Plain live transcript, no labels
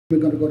We're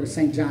going to go to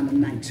St. John, the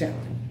 9th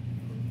chapter.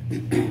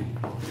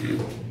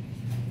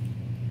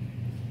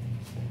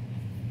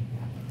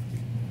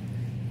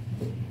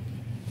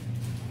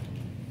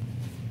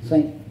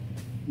 St.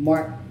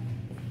 Mark,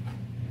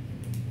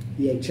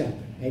 the 8th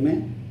chapter.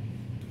 Amen.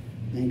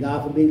 Thank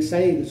God for being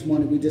saved this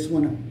morning. We just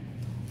want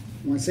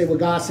to say what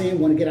God's saying.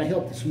 Want to get our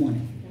help this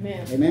morning.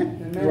 Amen.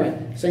 Amen. Amen. All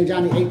right. St.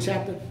 John, the 8th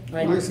chapter. All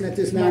right, listen at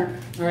this now.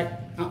 All right.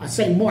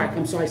 St. Mark,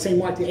 St.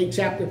 Mark, the 8th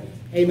chapter.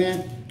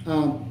 Amen.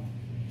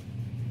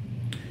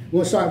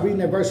 We'll start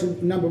reading at verse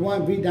number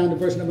 1, read down to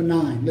verse number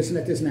 9. Listen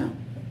at this now.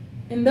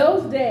 In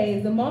those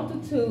days, the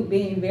multitude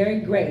being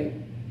very great,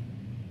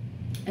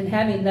 and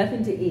having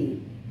nothing to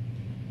eat,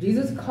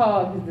 Jesus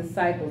called his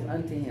disciples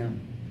unto him,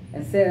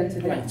 and said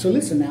unto them. All right, so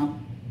listen now.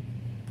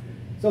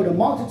 So the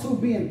multitude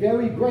being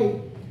very great,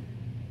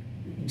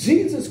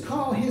 Jesus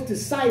called his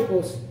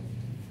disciples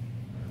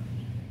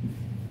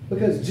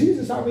because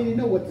Jesus already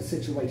knew what the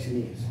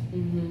situation is.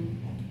 Mm-hmm.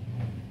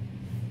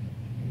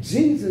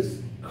 Jesus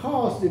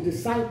calls the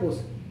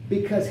disciples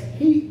because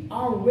he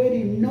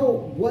already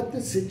know what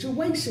the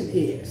situation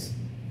is.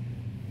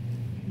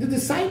 The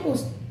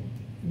disciples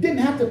didn't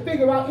have to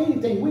figure out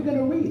anything. We're going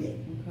to read it.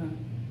 Okay.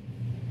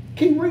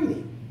 Keep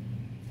reading.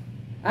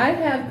 I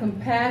have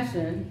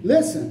compassion.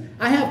 Listen,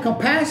 I have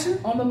compassion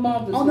on the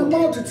multitude. On the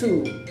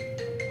multitude.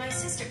 My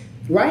sister.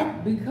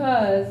 Right?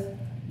 Because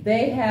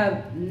they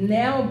have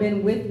now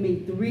been with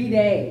me 3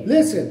 days.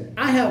 Listen,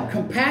 I have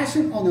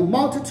compassion on the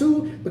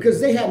multitude because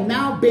they have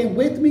now been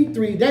with me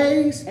 3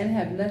 days. And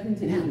have nothing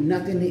to eat. Have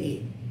nothing to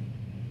eat.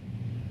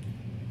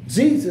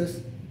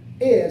 Jesus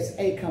is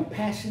a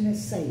compassionate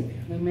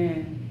Savior.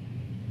 Amen.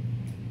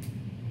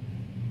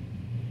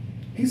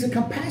 He's a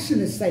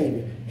compassionate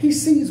Savior. He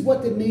sees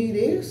what the need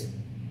is.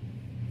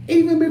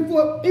 Even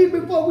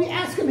before we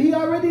ask him, he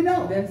already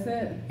knows. That's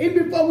it.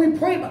 Even before we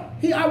pray,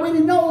 he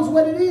already knows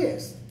what it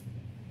is.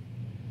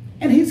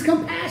 And he's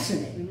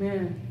compassionate.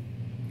 Amen.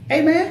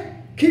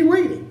 Amen. Keep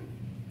reading.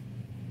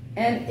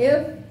 And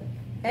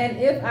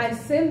if I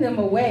send them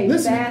away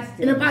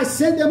fasting. And if I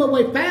send them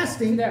away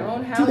fasting to their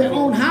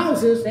own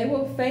houses, they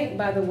will faint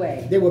by the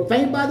way. They will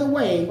faint by the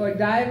way. For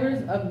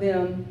divers of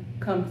them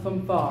come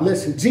from far.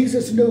 Listen,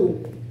 Jesus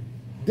knew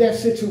their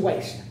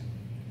situation,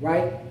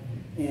 right?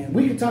 And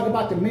we can talk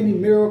about the many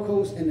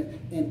miracles and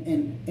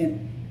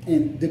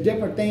the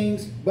different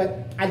things,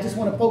 but I just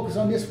want to focus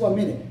on this for a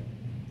minute.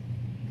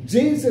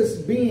 Jesus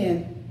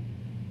being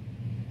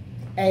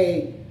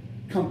a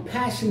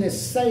compassionate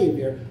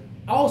Savior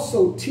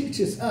also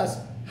teaches us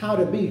how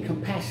to be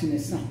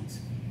compassionate saints.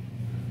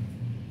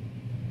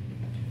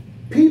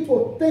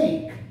 People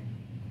think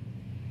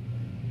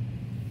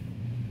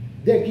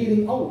they're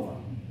getting over.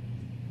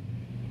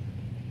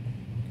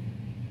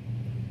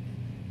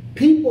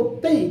 People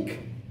think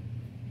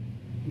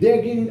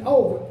they're getting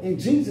over. And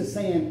Jesus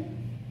saying,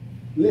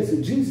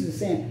 listen, Jesus is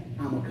saying,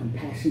 I'm a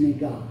compassionate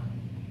God.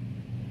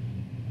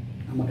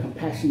 I'm a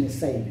compassionate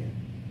Savior.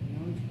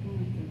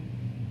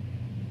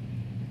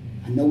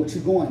 I know what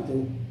you're going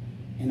through,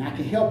 and I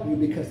can help you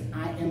because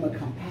I am a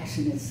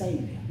compassionate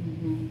Savior.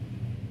 Mm-hmm.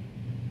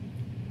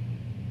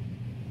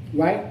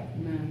 Right?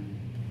 Amen.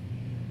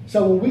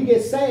 So when we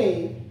get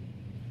saved,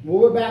 when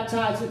we're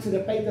baptized into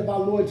the faith of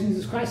our Lord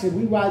Jesus Christ and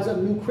we rise up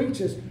new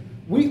creatures,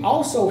 we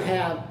also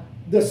have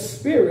the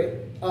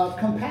spirit of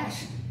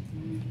compassion.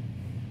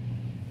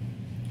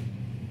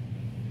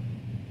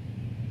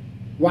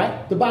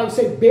 Right? The Bible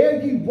says,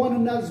 bear ye one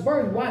another's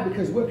burden. Why?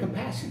 Because we're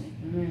compassionate.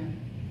 Amen.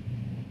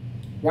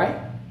 Right?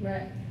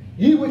 Right.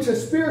 Ye which are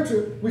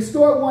spiritual,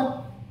 restore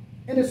one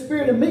in the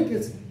spirit of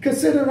meekness,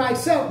 consider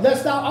thyself,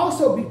 lest thou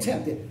also be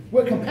tempted.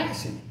 We're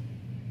compassionate.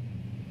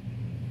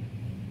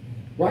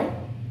 Right?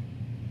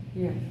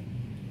 Yeah.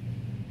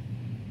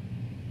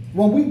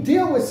 When we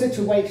deal with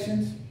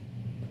situations,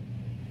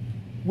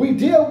 we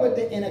deal with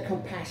it in a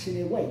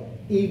compassionate way,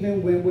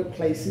 even when we're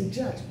placing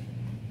judgment.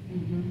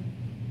 Mm-hmm.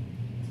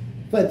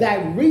 For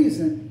that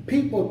reason,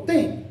 people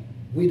think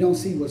we don't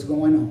see what's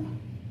going on.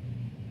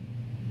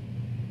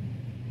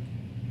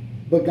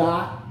 But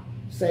God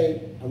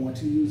say, I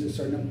want you to use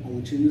I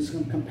want you to use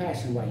some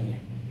compassion right here.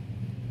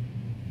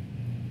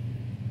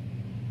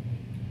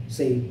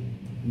 Say,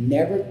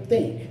 never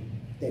think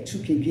that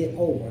you can get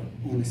over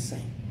on a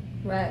saint.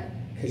 Right.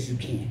 Because you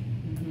can't.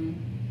 Mm-hmm.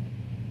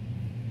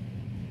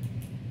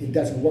 It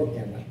doesn't work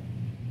that way.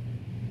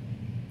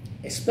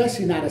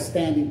 Especially not a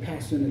standing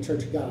pastor in the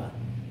Church of God.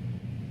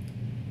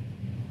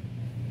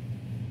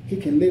 He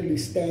can literally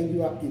stand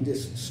you up and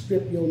just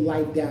strip your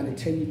life down and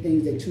tell you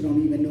things that you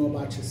don't even know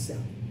about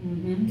yourself.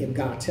 Mm-hmm. If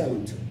God tell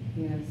him to.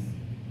 Yes.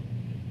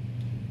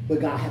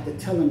 But God had to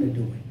tell him to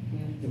do it.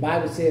 Yes. The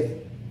Bible says,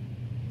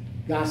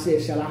 God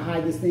said, shall I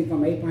hide this thing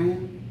from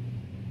Abraham?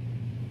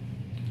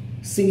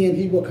 Seeing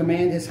he will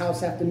command his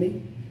house after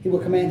me. He will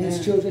command his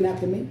children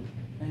after me.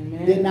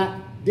 Amen. Did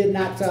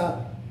not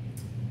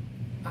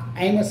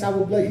Amos, I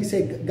will bless. He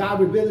said, God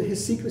revealed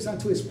his secrets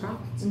unto his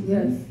prophets. Mm-hmm.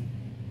 Yes.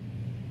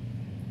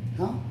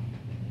 Huh?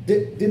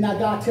 Did not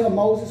God tell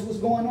Moses what's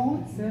going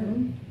on?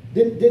 Mm-hmm.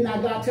 Did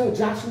not God tell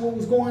Joshua what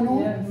was going on?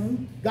 Yes.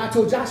 God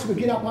told Joshua,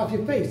 get up off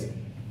your face.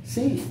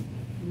 Sin.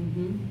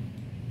 Mm-hmm.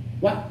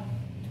 What?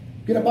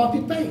 Get up off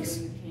your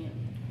face.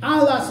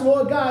 Allah,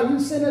 Lord God, you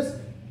sent us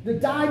to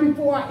die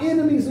before our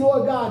enemies,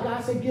 Lord God.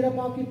 God said, get up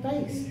off your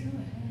face.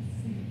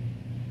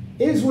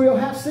 Israel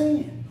have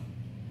sinned.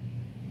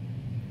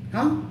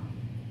 Huh?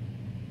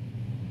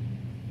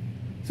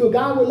 So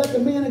God will let the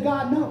man of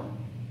God know.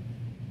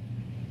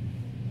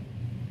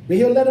 But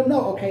he'll let him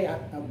know, okay,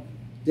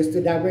 this is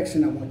the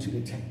direction I want you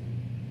to take.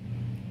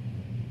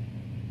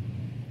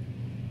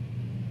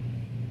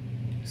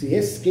 See,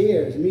 it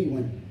scares me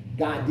when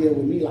God deals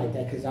with me like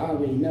that because I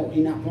already know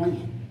he's not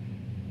playing.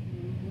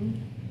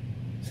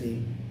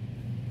 Mm-hmm.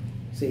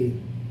 See,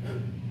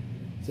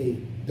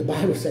 the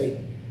Bible says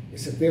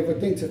it's a fearful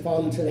thing to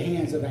fall into the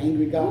hands of an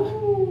angry God.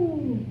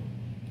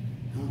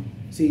 Huh?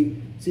 See,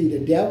 the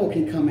devil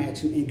can come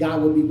at you and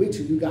God will be with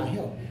you. You got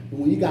help. But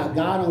when you got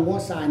God on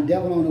one side and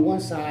devil on the one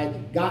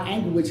side, God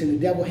angry with you and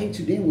the devil hates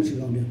you, then what you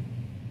gonna do?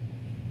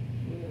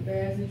 In a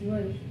bad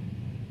situation.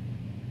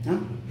 Huh?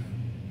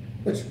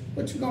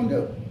 What you gonna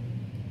do?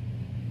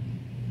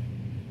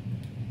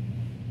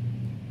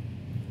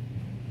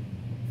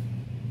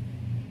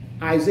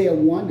 Isaiah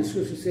 1, the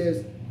scripture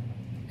says,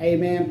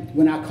 amen,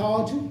 when I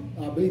called you,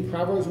 I believe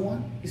Proverbs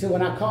 1, he said,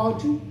 when I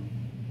called you,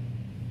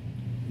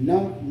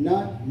 none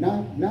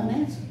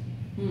answered.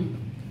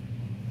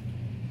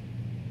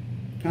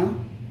 Huh?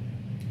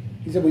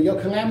 He said, when your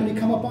calamity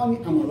come upon me,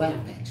 I'm going to laugh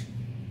at you.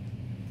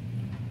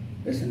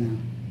 Listen now.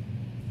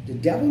 The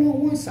devil on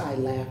one side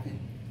laughing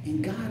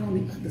and God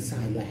on the other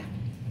side laughing.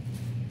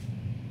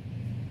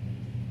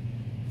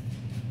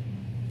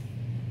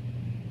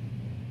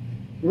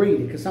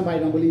 Read it, because somebody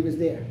don't believe it's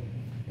there.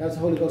 That's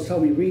the Holy Ghost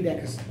told me, read that,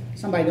 because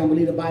somebody don't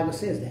believe the Bible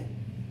says that.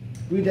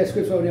 Read that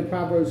scripture over there in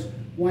Proverbs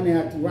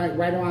 1,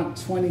 right around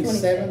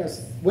 27.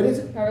 What is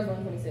it? Proverbs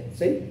 126.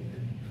 See?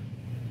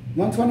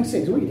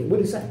 126. Read it. What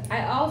did it say?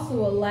 I also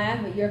will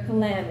laugh at your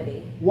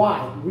calamity.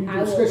 Why? Read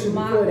the scripture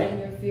before that. When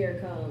your fear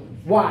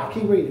comes. Why?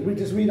 Keep reading.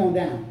 Just read on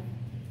down.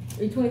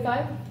 Read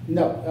 25?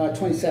 No,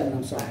 27,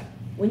 I'm sorry.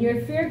 When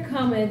your fear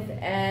cometh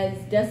as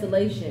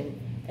desolation,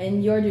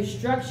 and your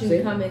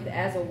destruction cometh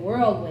as a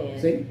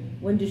whirlwind,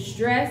 when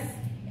distress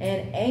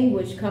and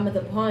anguish cometh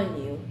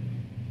upon you,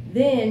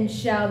 then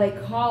shall they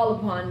call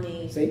upon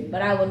me,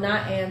 but I will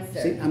not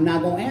answer. See, I'm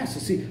not going to answer.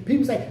 See,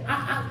 people say,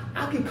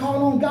 I can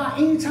call on God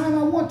anytime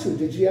I want to.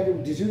 Did you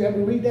ever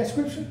read that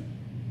scripture?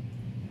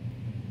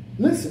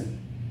 Listen.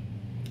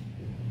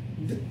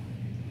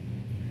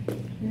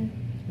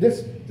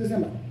 This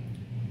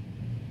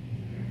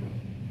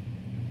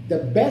the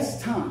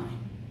best time,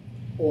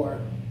 or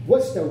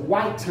what's the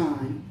right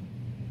time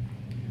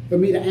for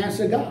me to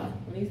answer God?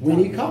 When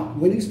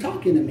he's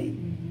talking to me.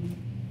 Mm-hmm.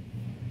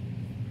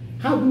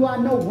 How do I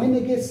know when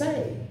to get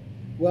saved?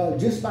 Well,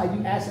 just by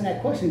you asking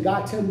that question,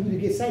 God telling you to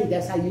get saved,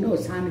 that's how you know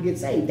it's time to get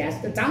saved. That's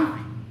the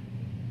time.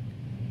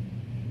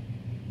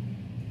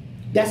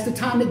 That's the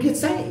time to get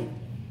saved.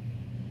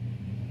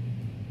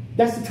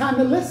 That's the time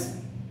to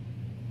listen.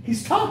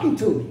 He's talking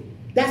to me.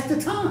 That's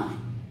the time.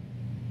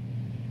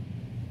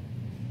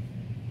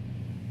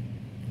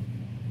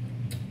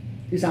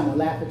 He said, I'm going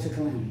to laugh at your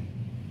calamity.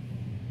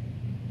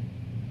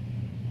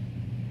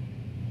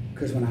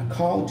 Because when I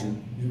called you,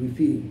 you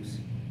refused.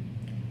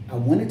 I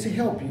wanted to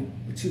help you,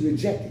 but you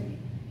rejected me.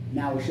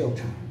 Now it's your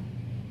time.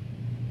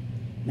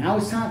 Now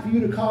it's time for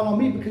you to call on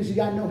me because you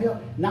got no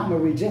help. Now I'm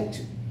going to reject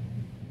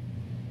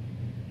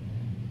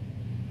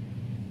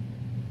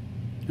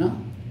you. Huh?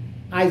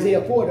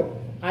 Isaiah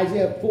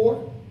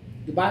 4,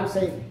 the Bible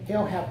says,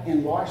 hell hath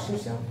enlarged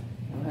herself.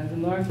 Hell has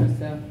enlarged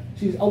herself.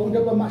 She's opened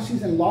up her mouth.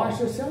 She's enlarged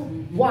herself.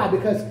 Mm-hmm. Why?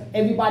 Because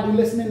everybody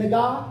listening to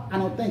God? I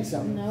don't think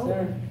so. No.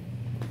 Sir.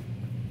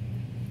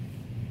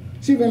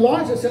 She's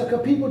enlarged herself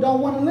because people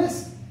don't want to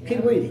listen.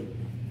 Keep reading.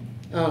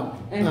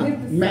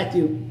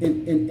 Matthew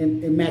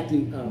in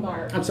Matthew.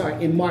 Mark. I'm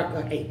sorry, in Mark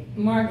 8.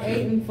 Mark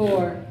 8 and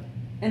 4.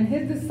 And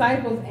his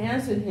disciples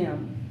answered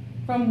him,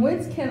 from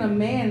whence can a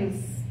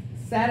man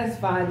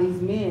satisfy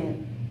these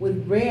men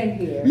with bread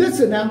here?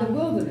 Listen now. In the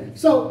wilderness.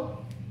 So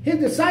his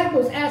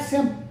disciples asked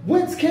him,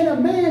 whence can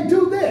a man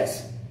do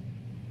this?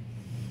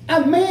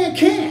 A man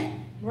can't.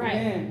 Right.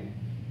 Amen.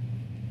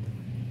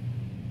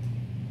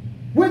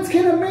 Whence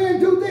can a man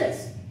do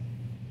this?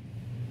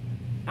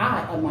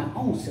 I, of my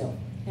own self,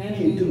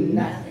 can do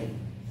nothing.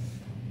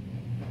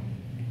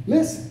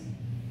 Listen,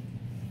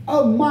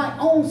 of my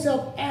own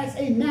self as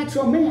a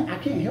natural man, I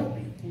can't help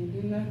you.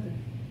 Can't do nothing.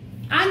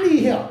 I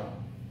need help.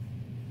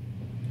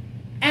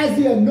 As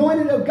the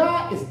anointed of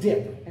God, it's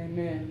different.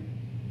 Amen.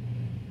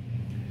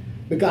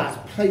 But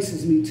God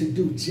places me to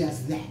do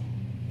just that.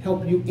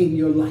 Help you in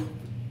your life.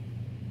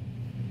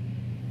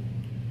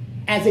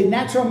 As a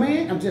natural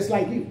man, I'm just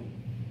like you.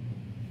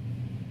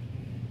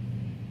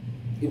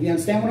 If you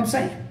understand what I'm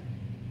saying.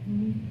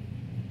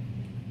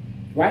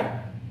 Mm-hmm.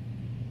 Right?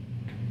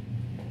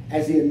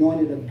 As the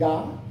anointed of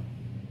God,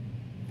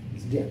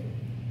 it's different.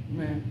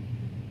 Amen.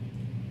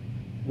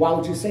 Why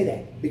would you say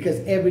that?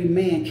 Because every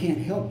man can't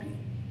help you.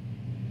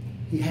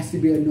 He has to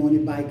be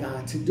anointed by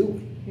God to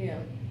do it. Yeah.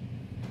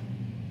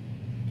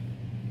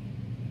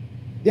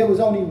 there was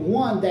only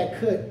one that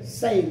could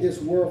save this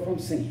world from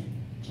sin.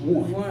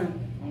 Only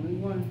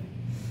one.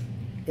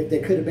 If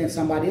there could have been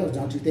somebody else,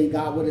 don't you think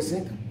God would have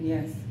sent him?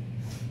 Yes.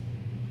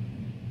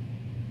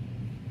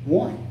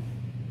 One.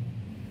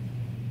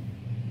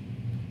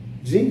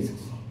 Jesus,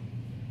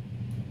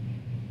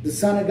 the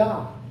Son of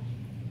God,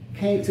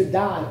 came to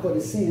die for the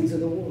sins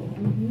of the world.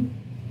 Mm-hmm.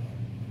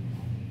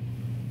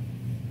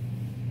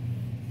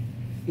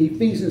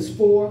 Ephesians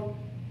 4,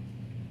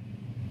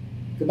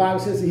 the Bible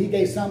says that he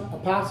gave some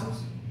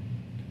apostles,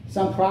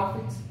 some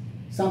prophets,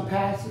 some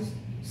pastors,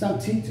 some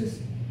teachers,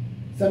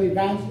 some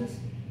evangelists,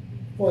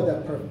 for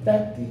the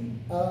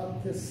perfecting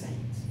of the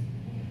saints.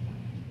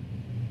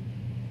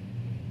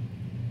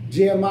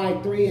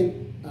 Jeremiah 3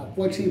 and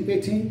 14,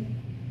 15,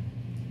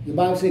 the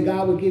Bible says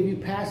God will give you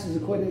pastors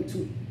according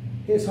to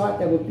his heart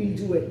that will feed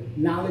you with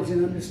knowledge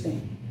and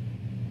understanding.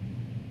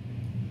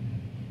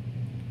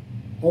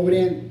 Over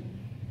there in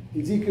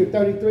Ezekiel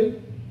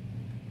 33,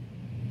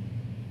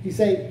 he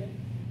said,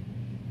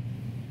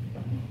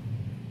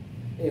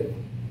 if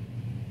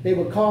they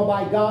were called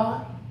by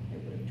God,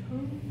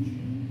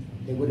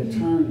 they would have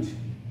turned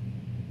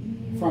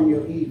you from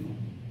your evil.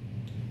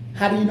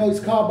 How do you know he's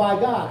called by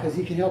God? Because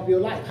he can help your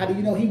life. How do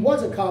you know he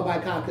wasn't called by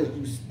God? Because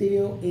you're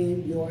still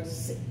in your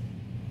sin.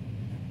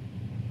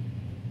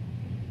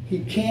 He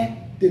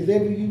can't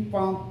deliver you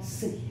from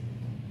sin.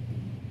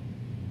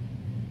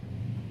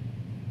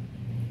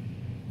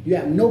 You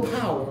have no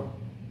power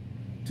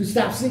to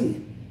stop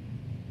sinning.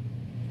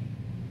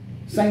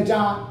 St.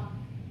 John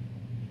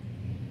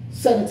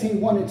 17,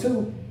 1 and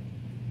 2,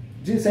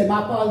 Jesus said,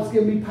 my Father's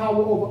given me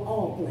power over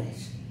all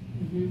flesh.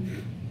 Mm-hmm.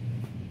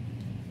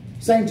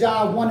 St.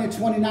 John 1 and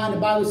 29, the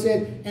Bible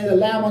said, and the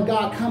Lamb of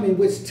God coming,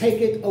 which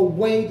taketh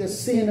away the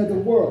sin of the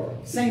world.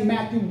 St.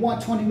 Matthew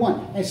 1,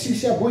 21, and she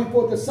shall bring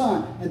forth a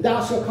son, and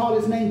thou shalt call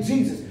his name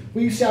Jesus, for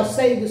he shall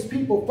save his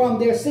people from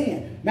their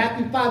sin.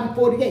 Matthew 5 and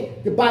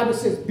 48, the Bible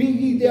says, be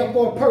ye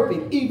therefore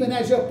perfect, even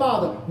as your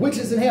Father, which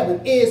is in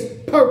heaven,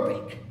 is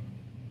perfect.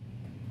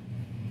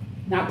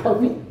 Not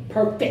perfect,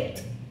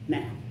 perfect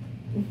now.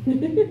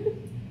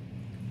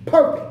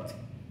 Perfect.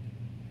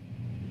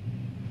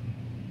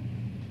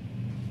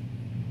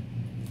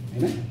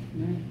 Amen.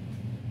 Amen.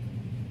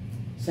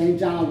 St.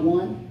 John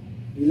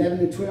 1, 11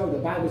 and 12, the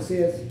Bible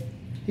says,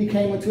 he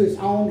came unto his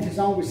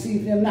own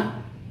received him not.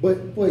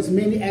 But for as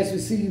many as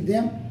received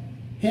him,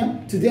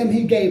 to them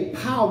he gave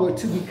power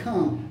to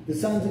become the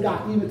sons of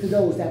God, even to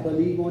those that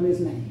believe on his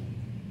name.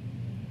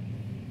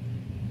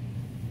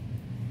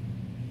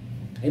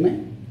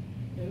 Amen.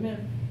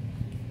 Amen.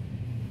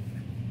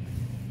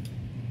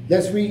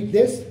 Let's read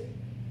this.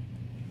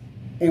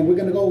 And we're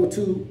going to go over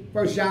to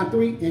 1 John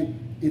 3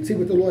 and see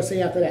what the Lord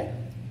say after that.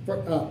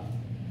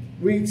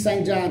 Read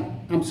St.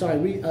 John, I'm sorry,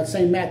 read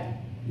St.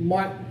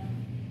 Mark,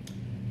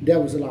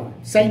 that was a lie.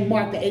 St.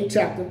 Mark, the 8th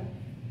chapter,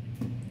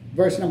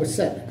 verse number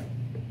 7.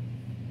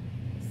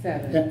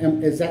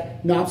 7. Is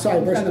that, no, I'm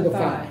sorry, verse number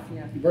 5.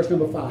 Yeah. Verse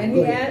number 5.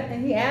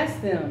 And he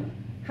asked them,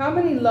 how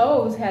many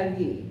loaves have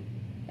ye?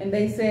 And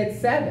they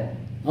said 7.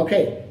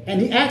 Okay,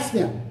 and he asked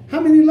them, how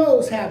many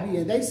loaves have ye?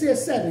 And they said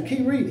 7.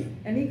 Keep reading.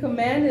 And he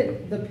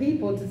commanded the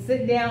people to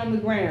sit down on the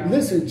ground.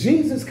 Listen,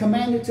 Jesus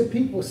commanded to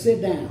people,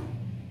 sit down.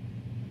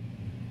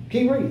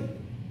 Keep reading.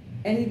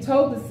 And he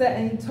took the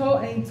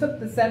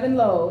 7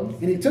 loaves.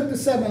 And he took the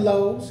 7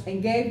 loaves.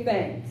 And gave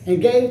thanks.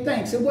 And gave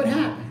thanks. And what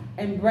happened?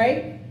 And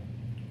brake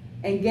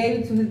and gave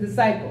it to his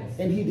disciples.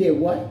 And he did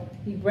what?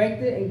 He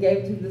braked it and gave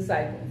it to the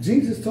disciples.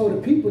 Jesus told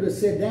the people to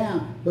sit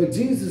down, but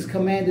Jesus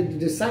commanded the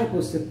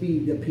disciples to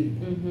feed the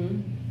people.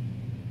 Mm-hmm.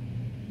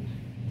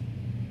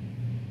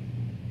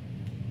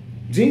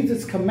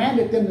 Jesus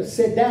commanded them to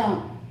sit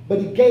down, but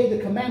he gave the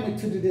commandment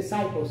to the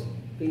disciples,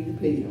 feed the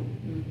people.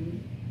 Mm-hmm.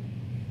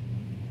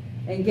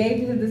 And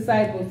gave to the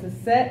disciples to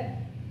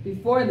set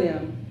before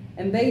them,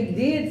 and they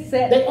did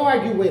set. They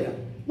argue with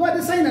him. Lord,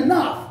 this ain't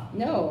enough.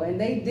 No, and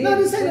they did. No,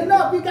 this ain't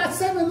enough. We got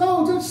 7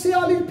 loaves. Don't you see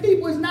all these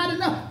people? It's not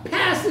enough.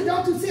 Pastor,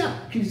 don't you see?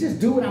 Can you just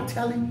do what I'm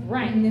telling you?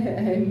 Right.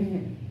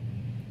 Amen.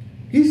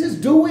 He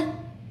just do it.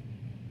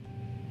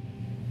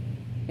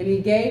 And he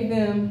gave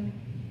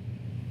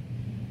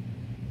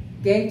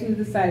to the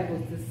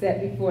disciples to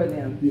set before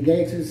them. He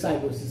gave to the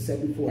disciples to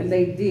set before them. And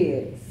they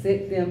did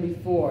sit them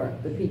before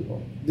the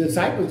people. The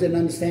disciples didn't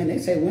understand. They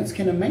said, whence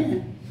can a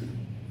man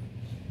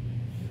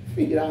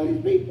feed all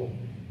these people?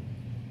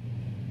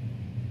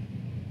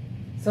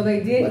 So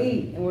they did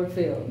eat and were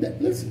filled.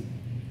 Listen,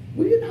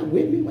 were you not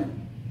with me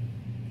when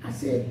I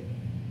said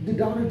the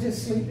daughter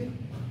just sleeping?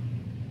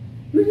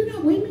 Were you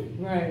not with me?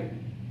 Right.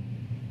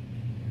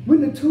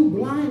 When the 2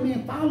 blind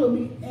men followed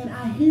me and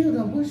I healed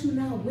them, was you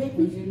not with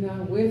me? Was you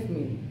not with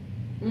me?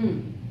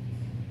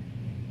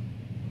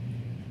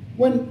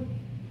 When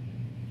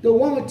the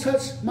woman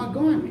touched my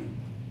garment,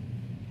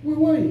 where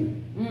were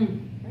you?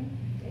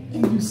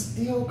 And you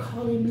still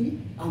calling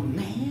me a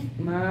man?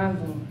 My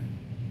Lord.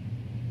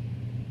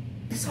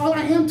 That's all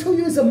I am to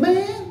you is a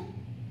man?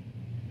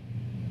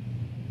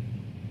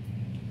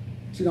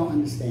 But you don't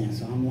understand,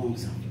 so I'm wrong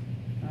something.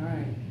 All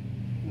right.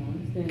 I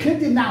understand. Couldn't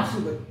denounce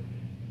you, but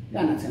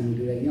Y'all not telling me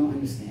to do that. You don't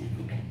understand.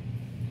 Okay.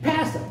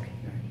 Pastor. Okay.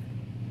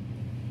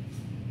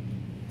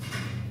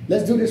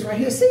 Let's do this right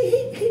here.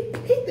 See,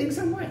 he thinks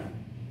I'm right.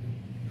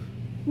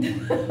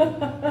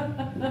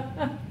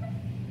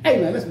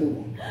 Amen. Let's move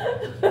on.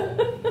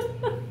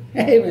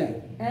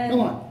 Amen. Come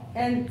on.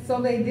 And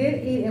so they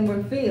did eat and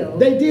were filled.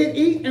 They did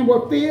eat and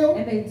were filled.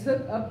 And they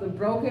took up the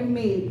broken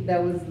meat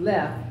that was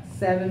left,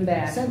 7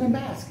 baskets. 7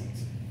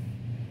 baskets.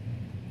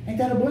 Ain't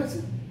that a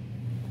blessing?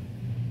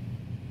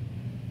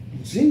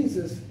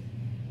 Jesus,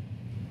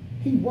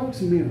 he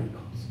works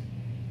miracles.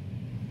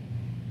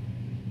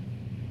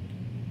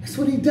 That's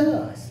what he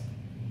does.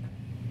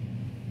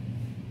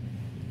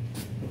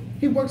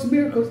 He works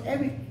miracles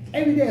every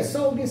day a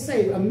soul gets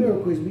saved, a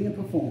miracle is being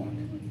performed.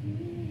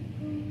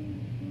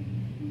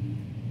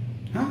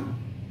 Huh?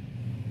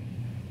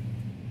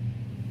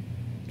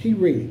 Keep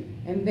reading.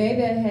 And they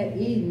that had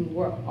eaten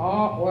were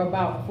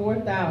about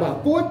 4,000.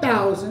 About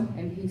 4,000.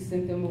 And he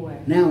sent them away.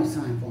 Now it's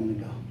time for them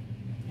to go.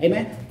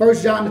 Amen. 1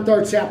 John, the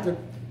 3rd chapter.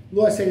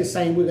 Lord say the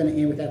same. We're going to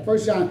end with that. 1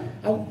 John.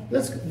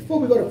 Before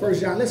we go to 1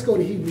 John, let's go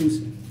to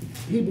Hebrews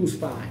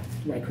 5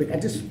 right quick. I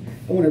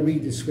want to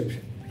read this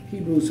scripture.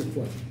 Hebrews the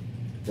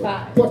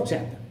 4th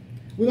chapter.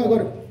 We're going to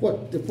go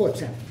to the 4th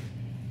chapter.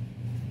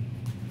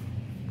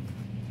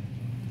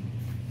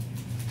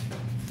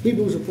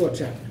 Hebrews the 4th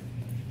chapter.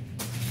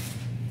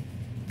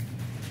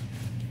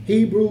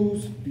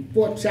 Hebrews the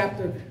 4th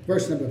chapter,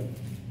 verse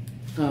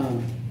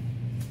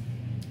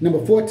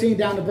number 14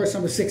 down to verse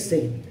number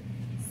 16.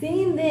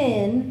 Seeing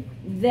then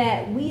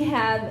that we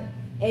have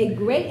a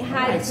great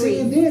high priest.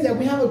 Seeing then that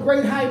we have a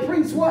great high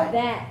priest, what?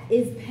 That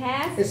is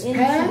passed into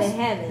the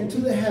heavens.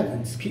 Into the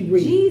heavens. Keep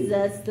reading.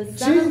 Jesus, the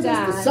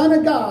Son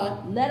of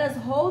God. Let us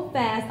hold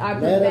fast our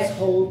profession. Let us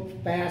hold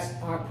fast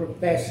our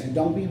profession.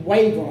 Don't be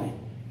wavering.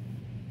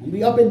 Don't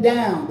be up and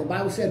down. The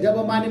Bible said,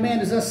 double-minded man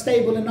is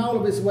unstable in all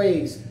of his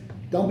ways.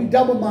 Don't be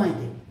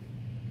double-minded.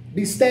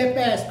 Be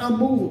steadfast,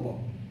 unmovable.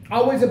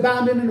 Always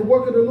abounding in the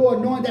work of the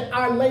Lord, knowing that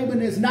our labor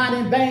is not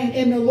in vain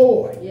in the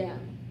Lord. Yeah.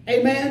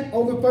 Amen.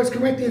 Over 1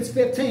 Corinthians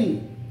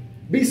 15.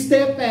 Be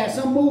steadfast,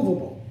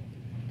 unmovable.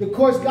 The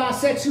course God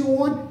sets you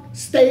on,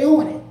 stay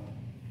on it.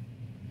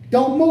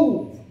 Don't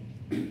move.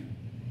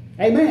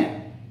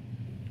 Amen.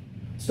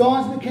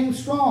 Storms became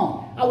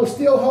strong. I was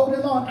still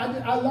holding on.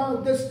 I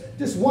learned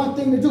this one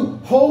thing to do.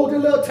 Hold a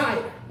little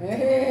tighter.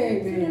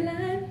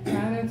 Amen.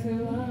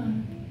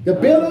 The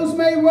billows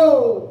may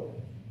roll.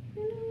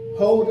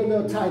 Hold a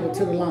little tighter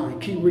to the line.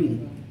 Keep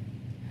reading.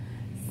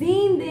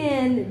 Seeing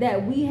then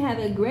that we have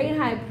a great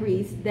high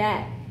priest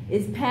that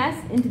is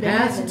passed into the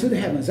heavens. Passed into the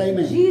heavens.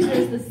 Amen.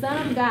 Jesus, the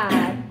Son of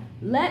God,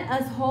 let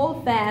us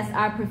hold fast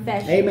our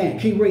profession. Amen.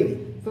 Keep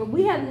reading. For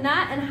we have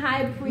not an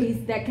high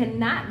priest that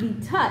cannot be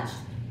touched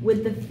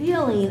with the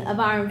feeling of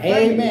our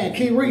infirmity. Amen.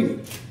 Keep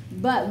reading.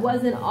 But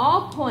was in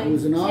all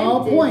points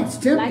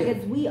tempted, like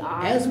as we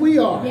are. As we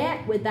are.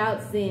 Yet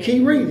without sin.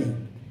 Keep reading.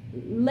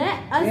 Let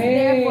us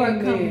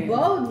therefore come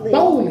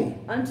boldly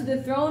unto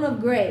the throne of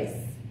grace,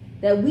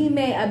 that we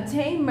may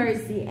obtain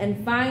mercy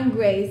and find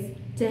grace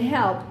to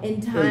help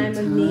in time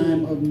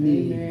of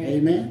need.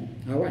 Amen.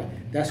 All right.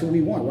 That's what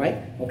we want, right?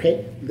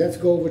 Okay. Let's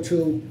go over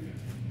to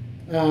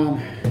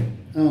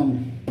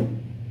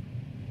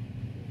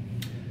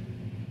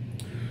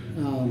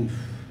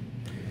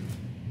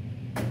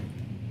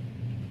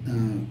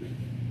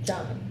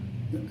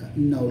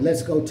no,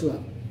 let's go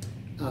to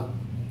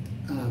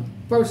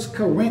 1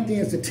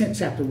 Corinthians, the 10th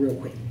chapter real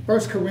quick. 1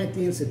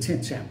 Corinthians, the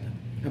 10th chapter.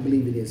 I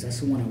believe it is. That's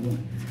the one I want.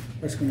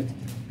 1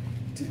 Corinthians,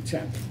 10th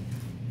chapter.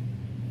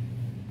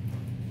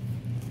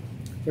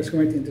 1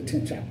 Corinthians, the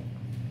 10th chapter.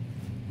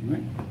 All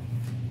right.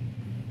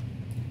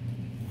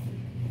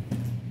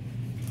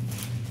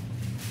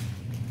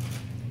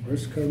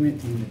 First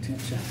Corinthians, the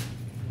 10th chapter.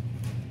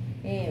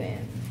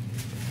 Amen.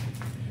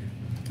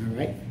 All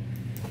right.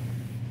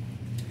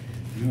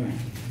 All right.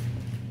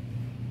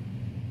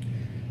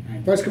 All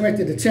right. 1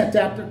 Corinthians, the 10th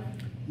chapter.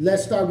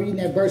 Let's start reading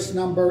at verse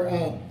number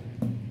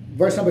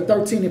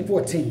 13 and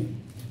 14.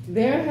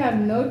 There have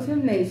no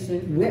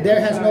temptation. There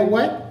has no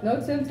what?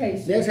 No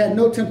temptation. There's had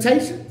no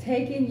temptation.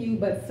 Taking you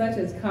but such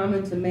as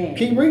common to man.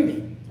 Keep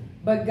reading.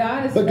 But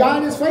God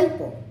is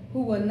faithful.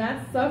 Who will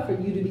not suffer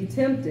you to be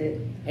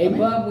tempted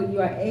above what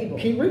you are able.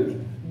 Keep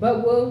reading.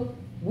 But will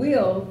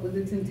with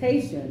the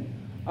temptation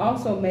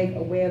also make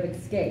a way of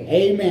escape.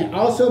 Amen.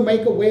 Also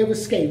make a way of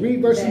escape.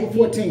 Read verse number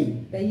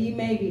 14. That ye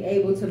may be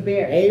able to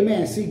bear it.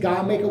 Amen. See,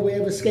 God make a way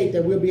of escape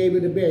that we'll be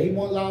able to bear. He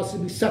won't allow us to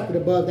be suffered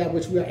above that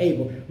which we are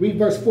able. Read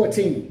verse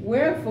 14.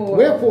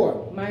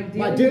 Wherefore, my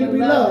dearly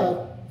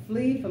beloved,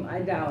 flee from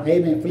idolatry.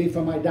 Amen. Flee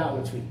from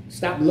idolatry.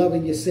 Stop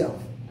loving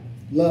yourself.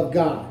 Love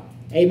God.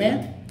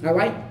 Amen. All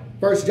right.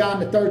 1 John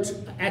the 3rd.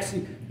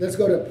 Actually, we're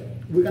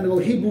going to go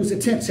to Hebrews the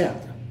 10th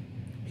chapter.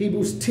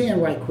 Hebrews 10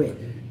 right quick.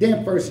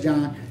 Then 1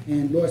 John,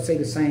 and Lord say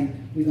the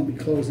same. We're going to be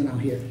closing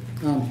out here.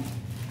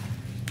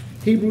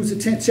 Hebrews the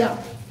 10th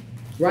chapter,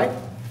 right?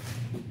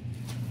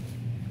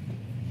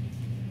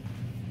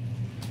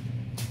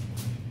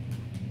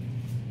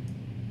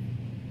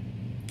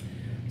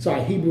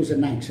 Sorry, Hebrews the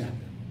 9th chapter.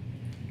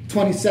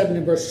 27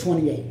 and verse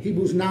 28.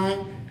 Hebrews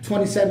 9,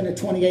 27 and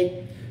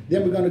 28.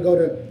 Then we're going to go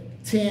to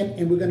 10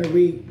 and we're going to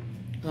read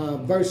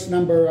verse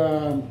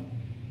number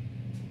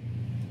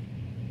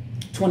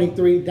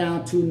 23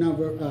 down to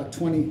number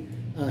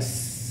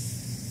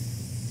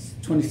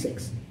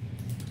 26.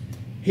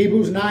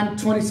 Hebrews 9,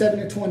 27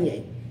 and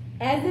 28.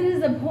 As it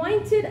is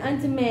appointed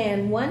unto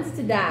man once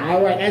to die.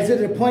 All right, as it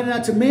is appointed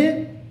unto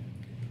men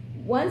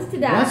once to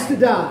die. Once to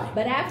die.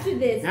 But after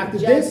this,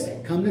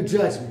 come the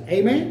judgment.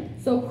 Amen.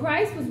 So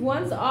Christ was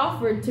once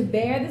offered to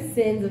bear the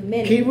sins of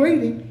many. Keep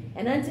reading.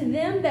 And unto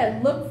them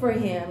that look for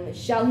him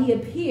shall he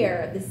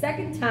appear the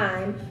second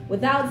time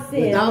without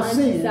sin,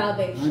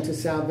 salvation. Unto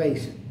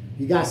salvation.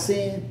 You got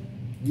sin,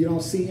 you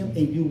don't see him,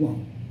 and you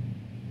won't.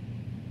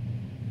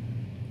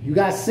 You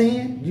got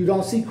sin, you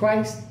don't see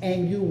Christ,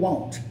 and you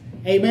won't.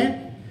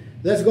 Amen.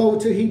 Let's go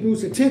to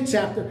Hebrews, the 10th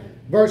chapter,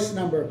 verse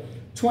number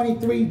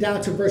 23 down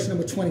to verse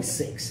number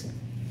 26.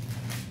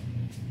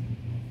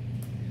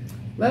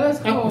 Let us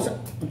go.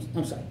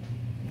 I'm sorry.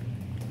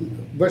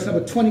 Verse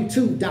number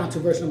 22 down to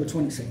verse number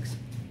 26.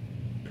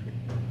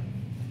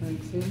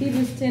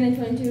 Hebrews 10 and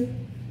 22.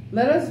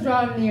 Let us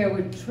draw near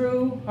with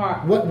true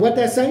heart. What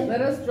that say?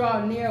 Let us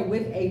draw near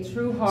with a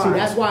true heart. See,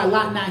 that's why a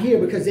lot not here,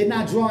 because they're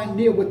not drawing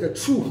near with the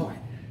true heart.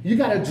 You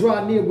got to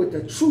draw near with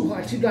the true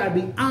heart. You got to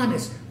be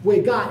honest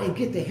with God and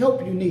get the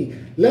help you need.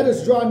 Let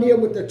us draw near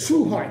with the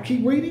true heart.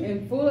 Keep reading.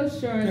 In full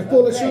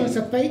assurance,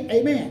 of faith.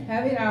 Amen.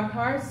 Having our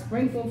hearts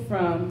sprinkled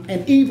from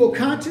an evil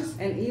conscience.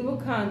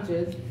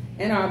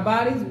 And our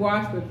bodies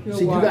washed with pure water.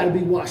 See, you got to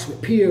be washed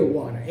with pure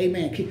water.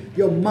 Amen. Keep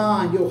your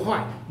mind, your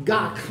heart.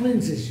 God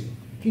cleanses you.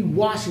 He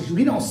washes you.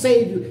 He don't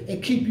save you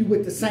and keep you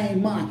with the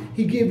same mind.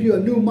 He gives you a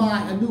new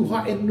mind, a new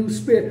heart, and a new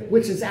spirit,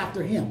 which is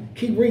after him.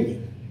 Keep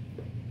reading.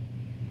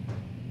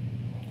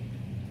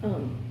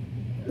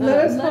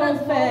 Let us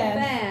hold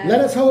fast.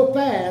 Let us hold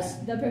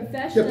fast the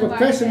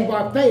profession of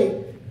our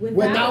faith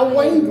without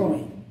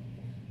wavering.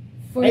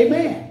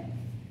 Amen.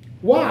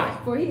 Why?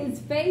 For he is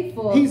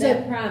faithful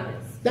that promise.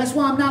 That's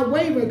why I'm not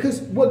wavering, because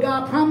what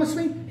God promised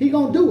me, he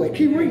going to do it.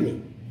 Keep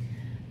reading.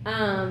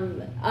 And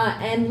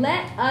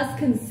let us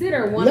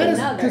consider one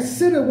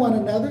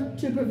another.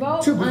 To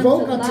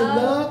provoke unto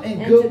love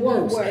and good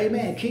works.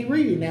 Amen. Keep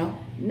reading now.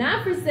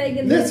 Not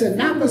forsaking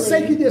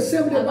the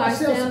assembly of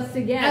ourselves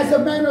together, as the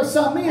manner of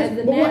some is. As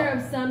the manner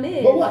of some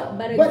is.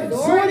 But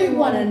exhorting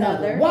one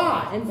another.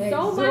 Why? And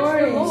so much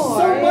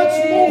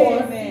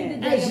more.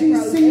 As you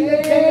see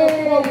the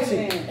day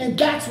approaching. And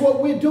that's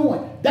what we're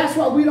doing. That's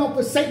why we don't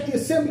forsake the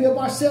assembly of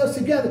ourselves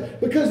together,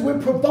 because we're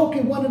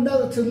provoking one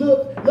another to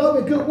love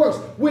and good works.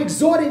 We're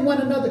exhorting one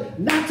another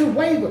not to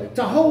waver,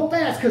 to hold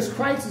fast, because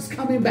Christ is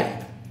coming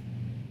back.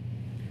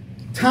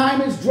 Time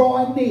is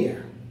drawing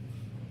near.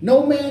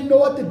 No man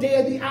knoweth the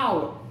day or the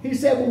hour. He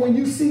said, well, when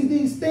you see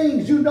these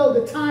things, you know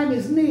the time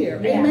is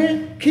near. Yeah.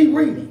 Amen? Keep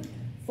reading.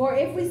 For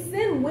if we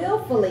sin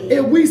willfully.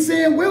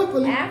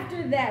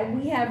 After that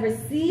we have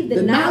received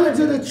the knowledge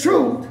of the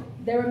truth.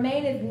 There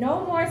remaineth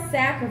no more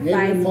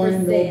sacrifice for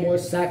sin. No more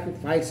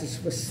sacrifices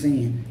for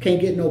sin. Can't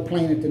get no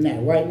plainer than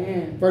that, right?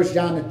 Amen. 1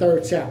 John, the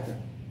 3rd chapter.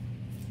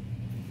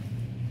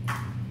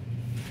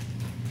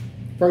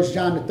 1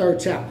 John, the 3rd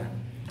chapter.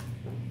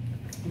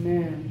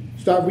 Amen.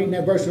 Start reading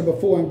that verse number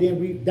 4 and then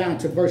read down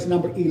to verse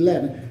number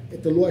 11.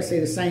 If the Lord say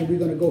the same, we're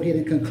going to go ahead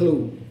and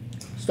conclude.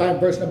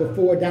 Start verse number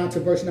 4 down to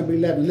verse number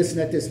 11. Listen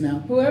at this now.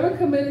 Whoever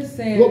committed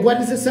sin. What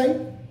does it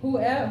say?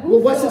 Whosoever.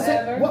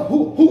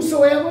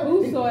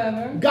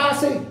 God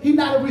said he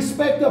not a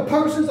respecter of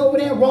persons over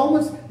there in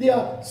Romans, the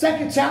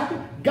 2nd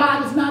chapter.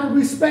 God is not a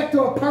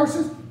respecter of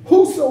persons.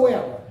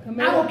 Whosoever. I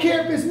don't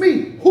care if it's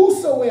me.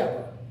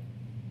 Whosoever.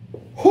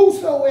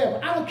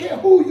 I don't care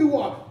who you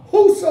are.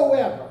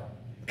 Whosoever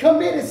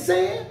committed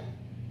sin.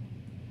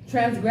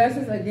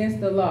 Transgresses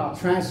against the law.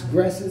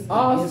 Transgresses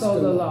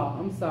also the law.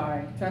 I'm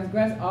sorry.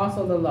 Transgress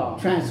also the law.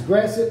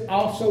 Transgresseth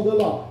also the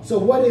law. So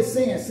what is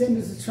sin? Sin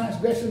is the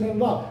transgression of the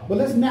law. But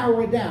let's narrow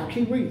it down.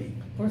 Keep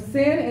reading. For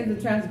sin is the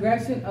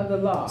transgression of the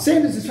law.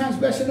 Sin is the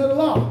transgression of the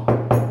law.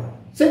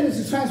 Sin is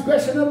the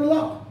transgression of the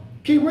law.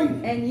 Keep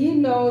reading. And ye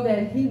know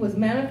that he was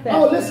manifested.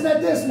 Oh, listen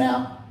at this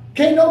now.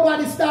 Can't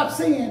nobody stop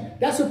sin.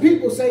 That's what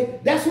people say.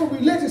 That's what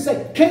religion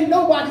say. Can't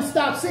nobody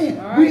stop sin.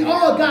 Right. We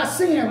all got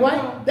sin,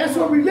 right? That's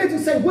what religion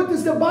say. What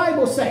does the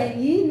Bible say?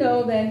 And ye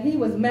know that he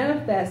was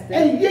manifested.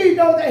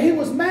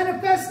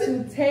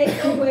 To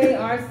take away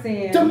our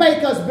sin. To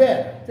make us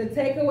better. To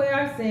take away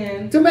our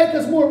sin. To make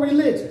us more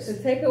religious. To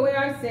take away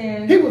our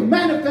sin. He was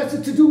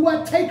manifested to do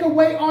what? Take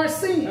away our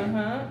sin.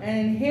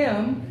 And in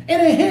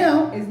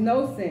him is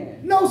no sin.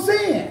 No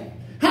sin.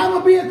 How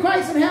am I be in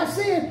Christ and have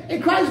sin,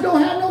 and Christ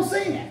don't have no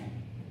sin?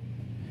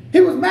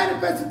 He was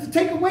manifested to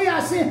take away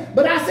our sin.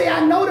 But I say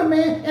I know the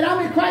man, and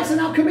I'm in Christ,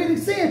 and I'm committing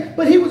sin.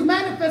 But he was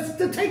manifested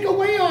to take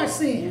away our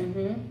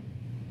sin.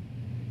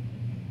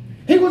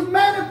 He was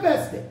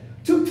manifested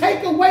to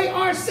take away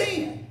our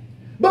sin.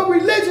 But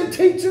religion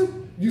teaches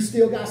you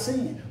still got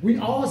sin. We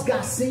always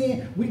got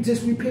sin. We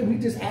just repent. We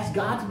just ask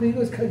God to be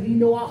with us because he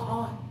know our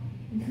heart.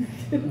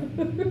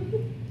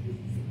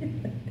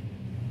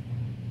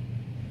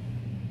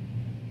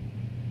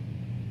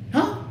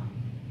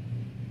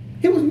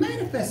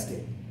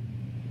 manifested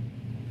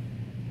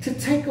to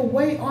take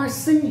away our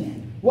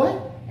sin.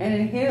 What? And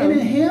in And in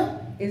him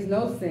is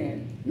no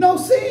sin. no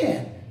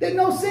sin. There's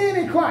no sin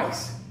in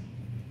Christ.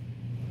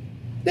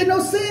 There's no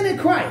sin in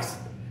Christ.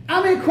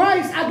 I'm in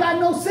Christ. I got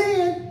no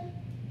sin.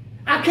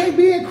 I can't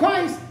be in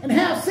Christ and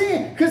have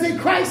sin, because in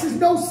Christ is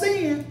no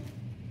sin.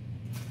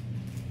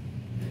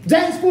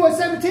 James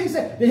 4:17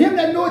 said, to him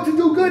that knoweth to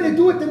do good and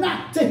doeth it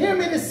not, to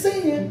him it is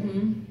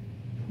sin.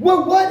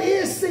 Well, what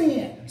is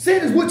sin?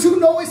 Sin is what you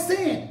know is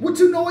sin, what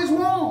you know is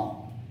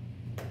wrong.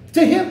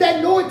 To him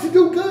that knoweth to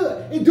do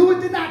good and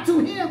doeth it not, to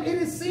him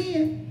it is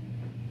sin.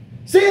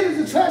 Sin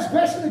is a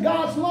transgression of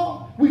God's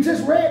law. We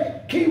just read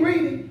it. Keep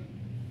reading.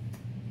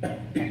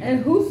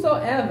 And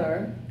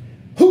whosoever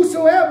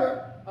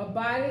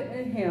abideth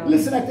in him.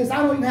 Listen at this. I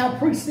don't even have to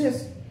preach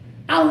this.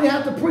 I don't even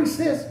have to preach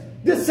this.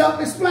 This is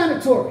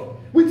self-explanatory.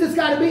 We just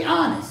got to be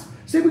honest.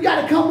 See, we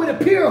got to come with a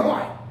pure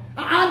heart,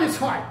 an honest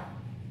heart.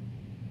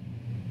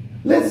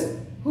 Listen.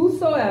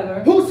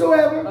 Whosoever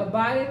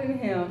abideth in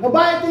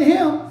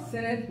him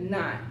sinneth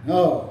not.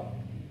 Oh.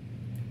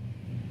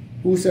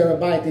 Whosoever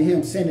abideth in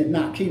him sinneth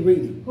not. Keep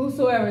reading.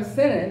 Whosoever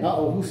sinneth.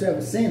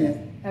 Whosoever sinneth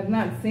have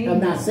not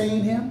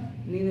seen him.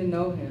 Neither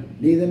know him.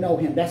 Neither know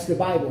him. That's the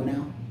Bible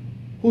now.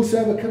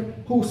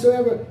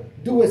 Whosoever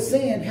doeth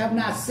sin have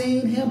not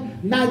seen him,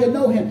 neither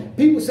know him.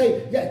 People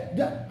say,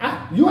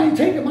 you ain't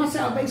taking my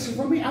salvation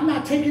from me. I'm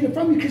not taking it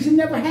from you because you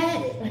never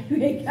had it.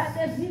 You ain't got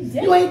that.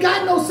 You ain't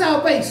got no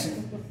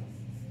salvation.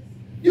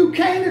 You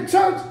came to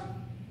church.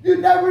 You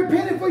never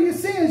repented for your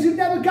sins. You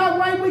never got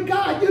right with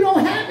God. You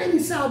don't have any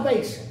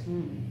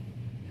salvation.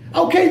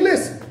 Okay,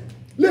 listen.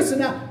 Listen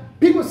now.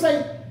 People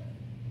say,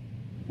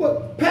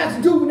 well,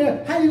 Pastor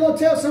Juvenile, how you going to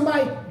tell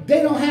somebody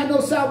they don't have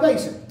no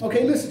salvation?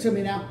 Okay, listen to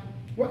me now.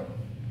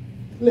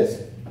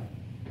 Listen.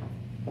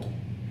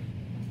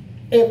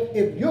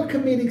 If you're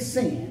committing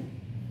sin,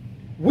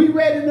 we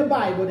read in the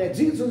Bible that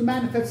Jesus was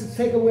manifested to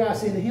take away our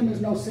sin, and him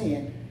is no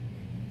sin.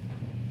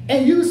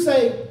 And you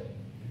say,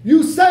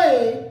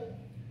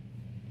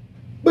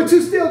 but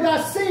you still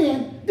got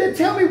sin, then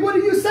tell me, what are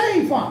you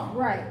saved from?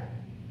 Right.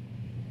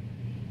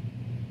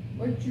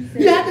 What you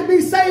say? You have to be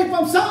saved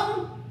from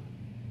something.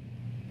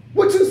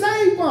 What you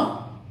saved from?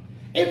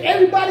 If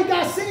everybody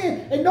got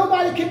sin and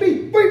nobody can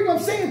be free from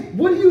sin,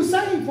 what are you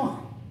saved from?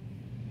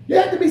 You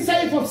have to be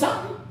saved from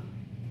something.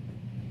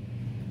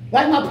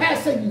 Like my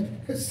pastor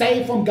said, you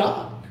saved from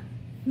God.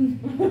 You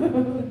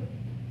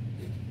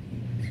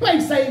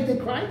ain't saved in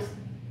Christ.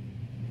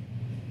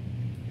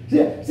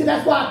 See,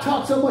 that's why I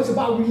talk so much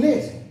about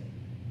religion.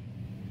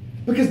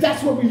 Because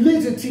that's what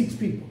religion teaches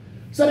people.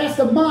 So that's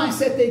the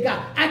mindset they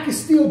got. I can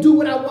still do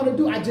what I want to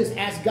do. I just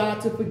ask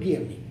God to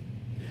forgive me.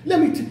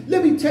 Let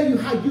me tell you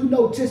how you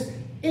know just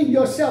in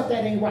yourself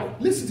that ain't right.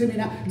 Listen to me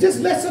now. Just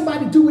let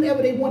somebody do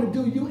whatever they want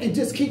to do you and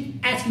just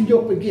keep asking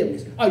your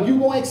forgiveness. Are you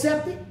going to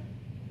accept it?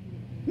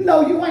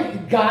 No, you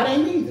ain't. God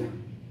ain't either.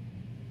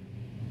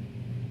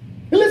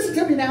 Listen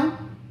to me now.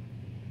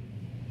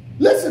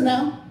 Listen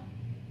now.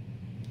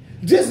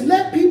 Just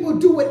let people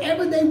do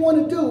whatever they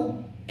want to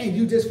do and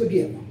you just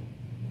forgive them.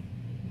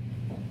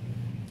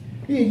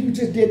 Yeah, you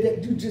just did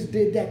that. You just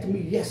did that to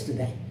me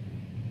yesterday.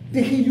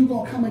 Then here you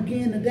going to come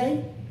again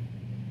today?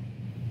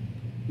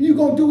 You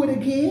going to do it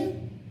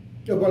again?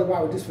 Yo, Brother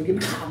Robert, just forgive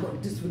me.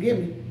 Just forgive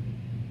me.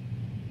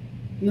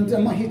 You know,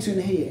 I'm going to hit you in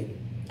the head.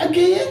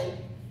 Again?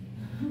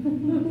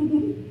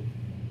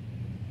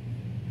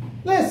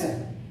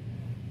 Listen.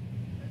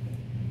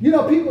 You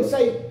know, people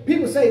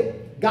say,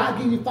 God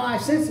give you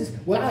 5 senses.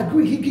 Well, I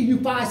agree. He give you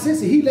 5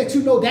 senses. He let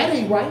you know that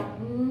ain't right.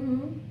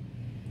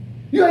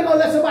 You ain't going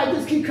to let somebody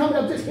just keep coming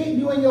up, just hitting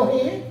you in your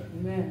head.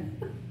 Amen.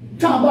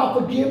 Talking about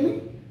forgive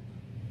me.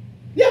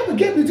 Yeah,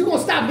 forgive me, but you're going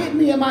to stop hitting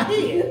me in my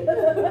head.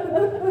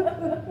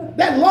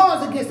 That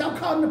law is against, I'm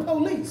calling the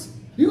police.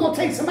 You're going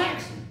to take some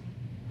action.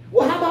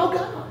 Well, how about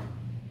God?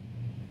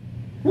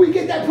 We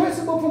get that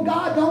principle from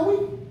God, don't we?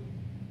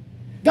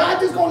 God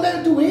just going to let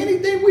us do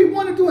anything we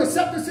want to do and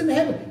accept us into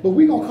heaven. But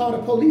we're going to call the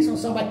police on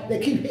somebody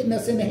that keep hitting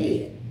us in the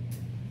head.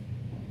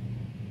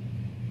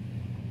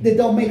 That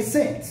don't make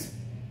sense.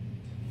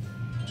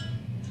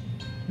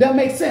 That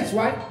makes sense,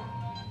 right?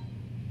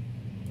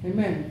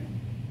 Amen.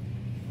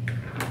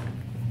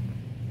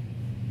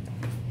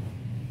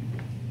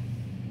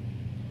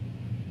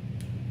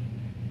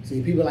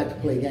 See, people like to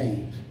play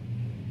games.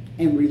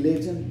 And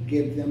religion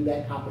gives them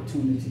that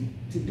opportunity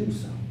to do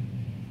so.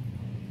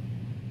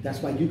 That's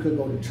why you could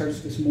go to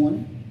church this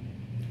morning.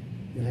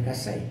 Like I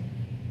say,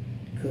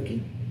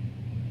 cooking.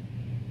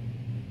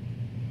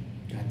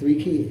 Got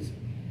 3 kids.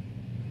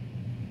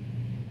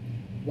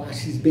 While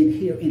she's been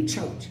here in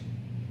church.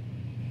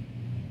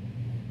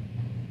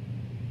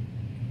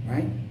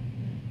 Right?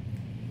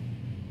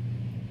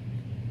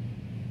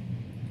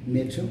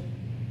 Mitchell,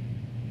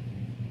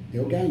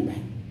 they'll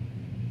gangbang.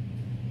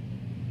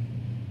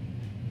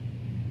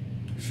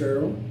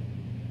 Cheryl,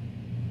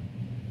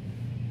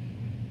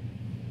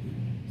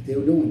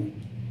 still doing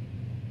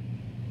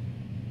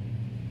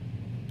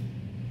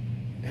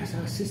it. That's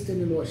our sister in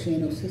the Lord. She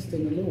ain't no sister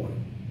in the Lord.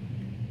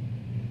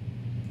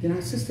 Then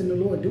our sister in the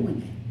Lord doing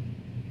that.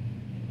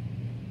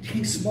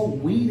 can't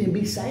smoke weed and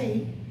be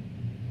saved.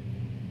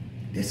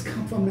 This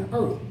come from the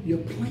earth. You're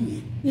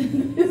playing.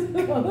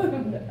 This come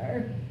from the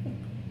earth.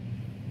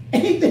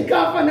 Anything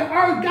come from the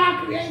earth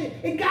God created,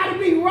 it got to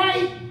be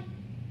right.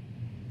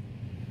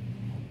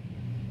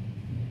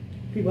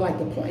 People like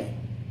to play.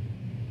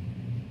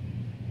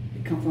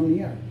 It come from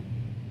the earth.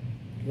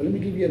 Well, let me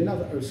give you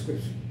another earth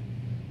scripture.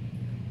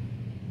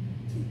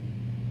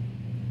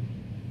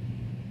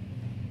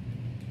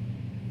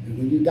 And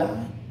when you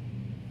die,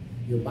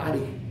 your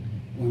body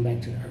going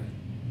back to the earth.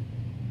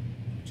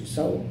 But your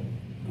soul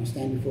going to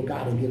stand before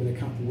God and give an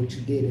account for what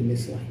you did in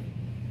this life.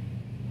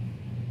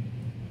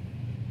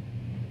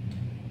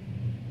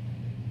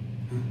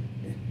 I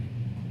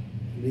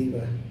believe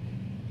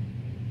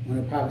one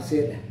of the prophets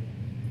said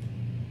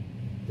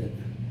that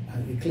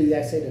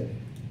Ecclesiastes said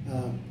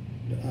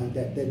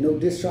that no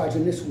discharge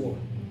in this war.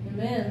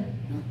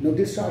 Amen. No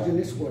discharge in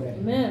this war.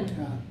 Amen.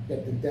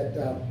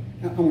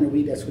 I want to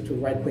read that scripture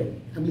right quick.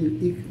 I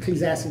believe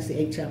Ecclesiastes, the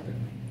 8th chapter.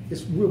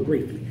 Just real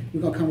briefly.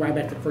 We're going to come right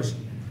back to 1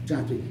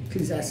 John 3.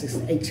 Ecclesiastes,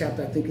 the 8th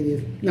chapter, I think it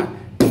is. No,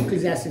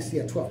 Ecclesiastes, the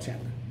 12th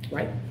chapter.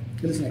 Right?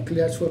 Listen to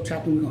Ecclesiastes, 12th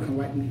chapter. We're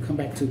going to come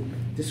back to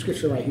this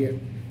scripture right here.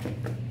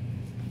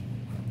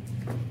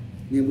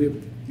 Then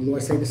the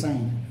Lord say the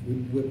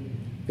same. We'll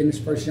finish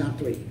 1 John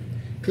 3.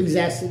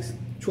 Ecclesiastes,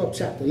 12th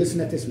chapter.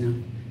 Listen at this now.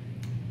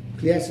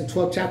 Ecclesiastes,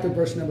 12th chapter,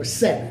 verse number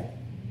 7.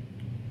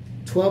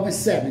 12 and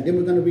 7. Then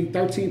we're going to read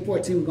 13,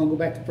 14. We're going to go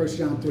back to 1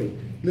 John 3.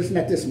 Listen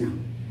at this now.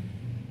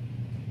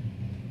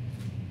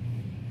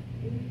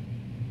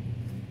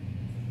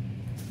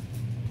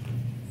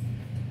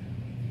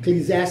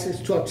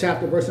 Ecclesiastes, 12th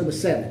chapter, verse number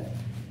 7.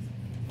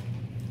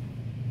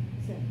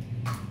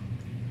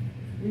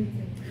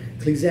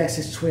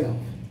 Ecclesiastes 12.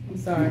 I'm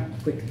sorry.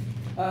 Quickly.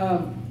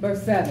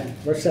 Verse 7.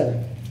 Verse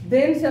 7.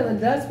 Then shall the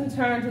dust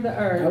return to the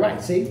earth. All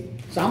right, see?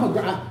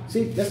 So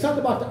see, let's talk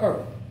about the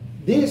earth.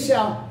 Then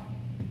shall,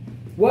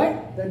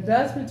 what? The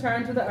dust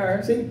return to the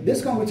earth. See, this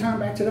is going to return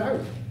back to the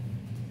earth.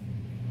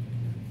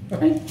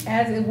 Right?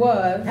 As it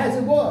was. As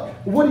it was.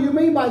 What do you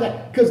mean by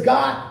that? Because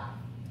God,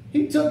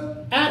 he took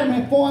Adam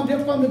and formed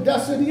him from the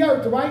dust of the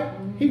earth, right?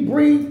 Mm-hmm. He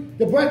breathed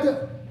the breath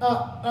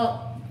of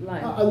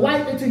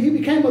life until he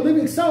became a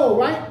living soul,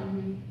 right?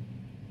 Mm-hmm.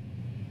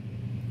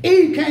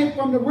 Eve came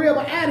from the rib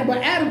of Adam, but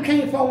Adam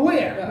came from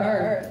where? The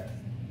earth.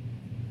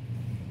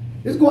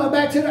 It's going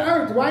back to the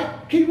earth, right?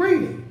 Keep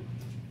reading.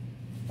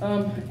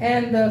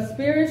 And the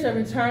spirit shall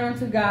return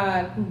unto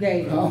God who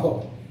gave it.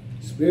 Oh,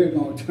 spirit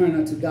going to return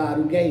unto God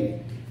who gave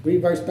it.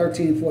 Read verse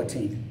 13 and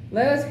 14.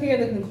 Let us hear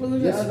the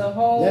conclusion of the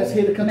whole Let's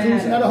hear the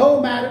conclusion of the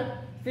whole matter.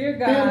 Fear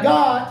God. Fear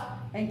God.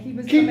 And keep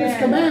his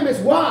commandments.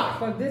 Why?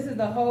 For this is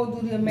the whole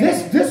duty of man.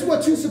 This is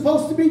what you're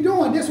supposed to be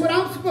doing. This is what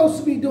I'm supposed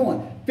to be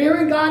doing.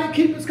 Fearing God and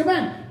keep his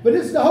commandments. But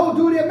this is the whole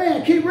duty of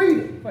man. Keep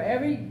reading.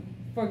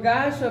 For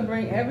God shall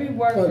bring every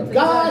work into judgment. For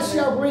God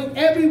shall bring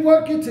every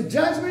work into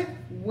judgment.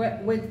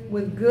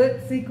 With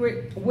good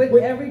secret. With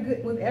every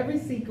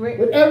secret.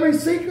 With every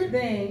secret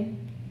thing.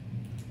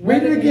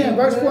 Read it again.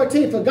 Verse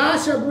 14. For God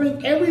shall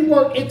bring every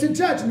work into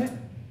judgment.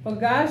 For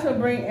God shall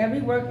bring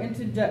every work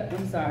into judgment.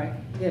 I'm sorry.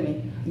 Forgive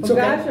me. For okay.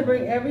 God shall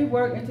bring every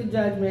work into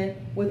judgment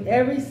with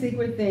every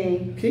secret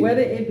thing, whether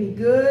it be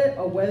good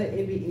or whether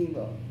it be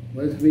evil.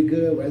 Whether it be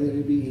good, whether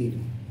it be evil.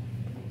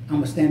 I'm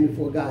going to stand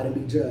before God and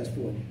be judged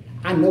for it.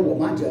 I know what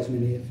my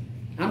judgment is.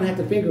 I don't have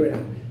to figure it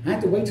out. I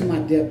have to wait till my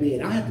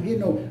deathbed. I don't have to get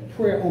no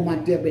prayer on my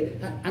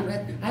deathbed.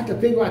 I have to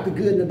figure out the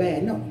good and the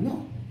bad.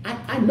 No.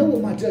 I know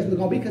what my judgment is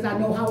going to be because I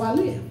know how I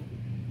live.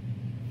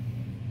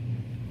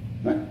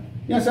 Right?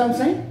 You know what I'm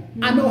saying?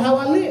 Mm-hmm. I know how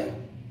I live.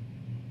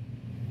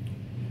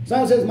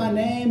 Psalm says, my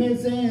name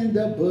is in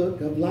the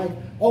book of life.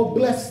 Oh,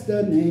 bless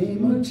the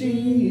name of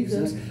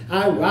Jesus.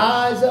 I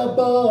rise above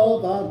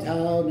all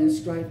doubt and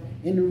strife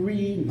and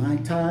read my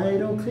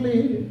title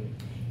clear.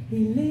 He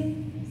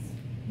lives.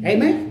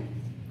 Amen.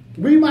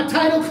 Read my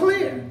title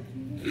clear.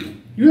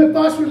 You have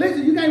false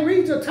religion. You can't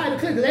read your title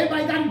clear because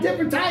everybody got a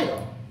different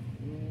title.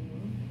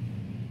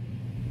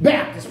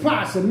 Baptist,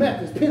 Protestant,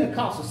 Methodist,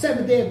 Pentecostal,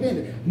 Seventh-day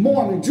Adventist,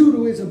 Mormon,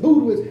 Judaism,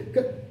 Buddhism.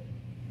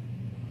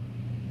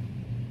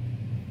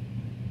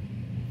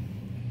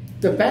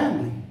 The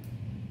family.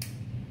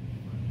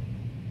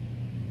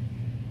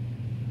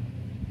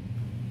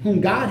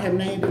 Whom God have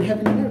named in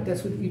heaven and earth.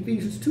 That's what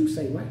Ephesians 2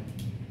 say, right?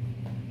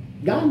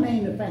 God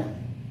named the family.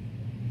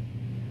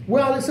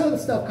 Where all this other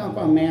stuff come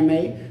from,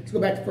 man-made. Let's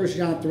go back to 1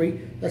 John 3.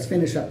 Let's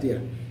finish up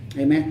there.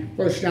 Amen.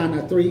 1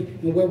 John 3.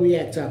 And where we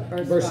at?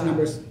 Verse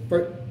numbers.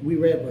 We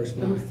read verse 5.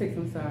 Number 6,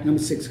 I'm sorry.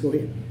 Number 6, go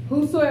ahead.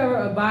 Whosoever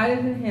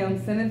abideth in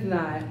him sinneth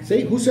not.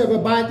 See, whosoever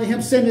abideth in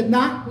him sinneth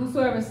not.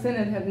 Whosoever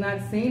sinneth hath not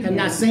seen him. Have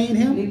not seen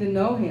him. Neither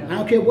know him. I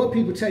don't care what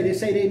people tell you. They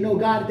say they know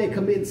God. If they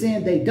commit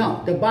sin, they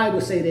don't. The Bible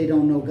say they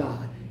don't know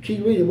God.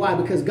 Keep reading. Why?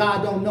 Because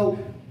God don't know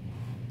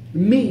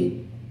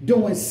me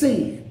doing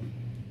sin.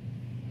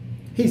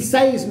 He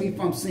saves me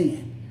from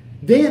sin.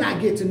 Then I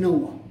get to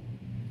know him.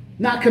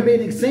 Not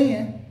committing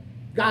sin.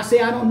 God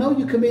say, I don't know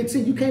you committing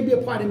sin. You can't be a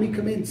part of me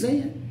committing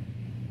sin.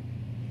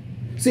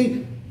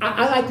 See,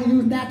 I like to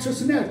use natural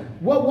scenarios.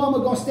 What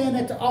woman going to stand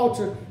at the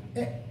altar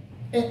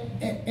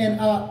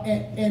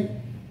and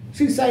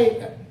she say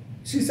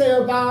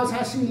her vows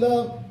how she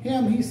loved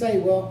him. He say,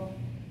 well,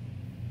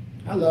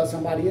 I love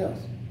somebody else.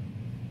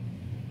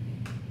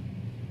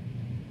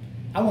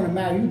 I want to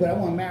marry you, but I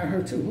want to marry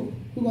her too.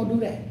 Who gonna do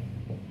that?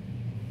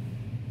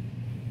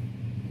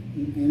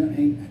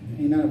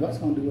 Ain't none of us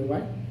gonna do it,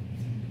 right?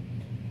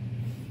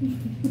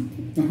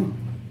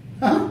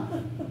 Huh?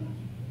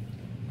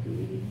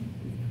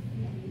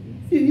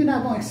 You're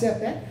not gonna accept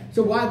that.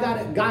 So why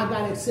God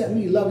gotta accept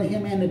me loving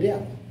him and the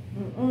devil?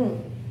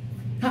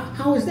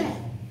 How is that?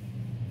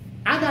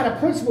 I got a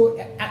principle.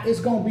 It's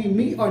gonna be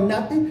me or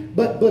nothing.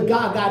 But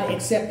God gotta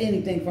accept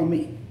anything from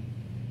me.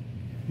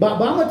 But I'm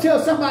gonna tell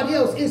somebody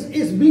else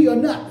it's me or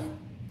nothing.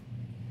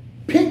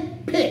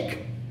 Pick.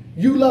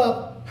 You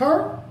love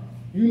her.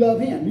 You love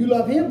him. You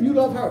love him. You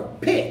love her.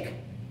 Pick.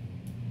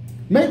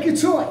 Make your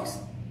choice.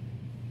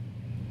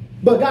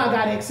 But God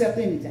got to accept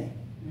anything.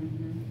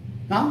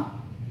 Huh?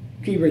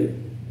 Keep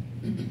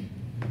reading.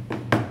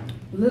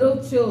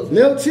 Little children.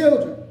 Little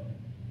children.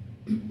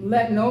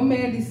 Let no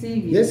man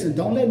deceive you. Listen,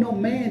 don't let no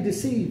man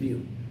deceive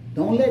you.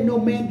 Don't let no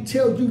man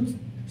tell you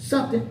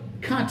something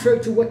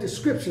contrary to what the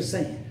scripture's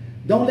saying.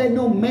 Don't let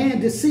no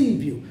man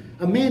deceive you.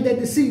 A man that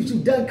deceives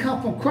you doesn't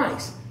come from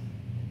Christ.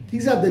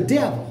 He's of the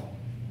devil.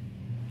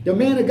 The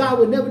man of God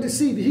will never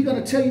deceive you. He's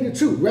going to tell you the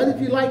truth, whether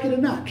if you like it or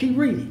not. Keep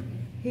reading.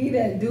 He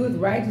that doeth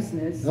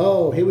righteousness.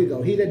 Oh, here we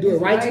go. He that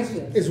doeth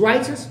righteousness is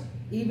righteous.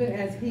 Even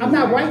as he. I'm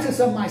not righteous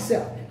of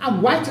myself.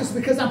 I'm righteous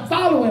because I'm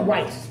following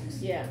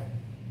righteousness. Yeah.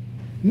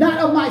 Not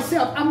of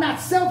myself. I'm not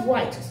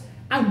self-righteous.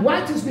 I'm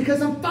righteous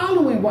because I'm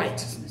following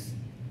righteousness.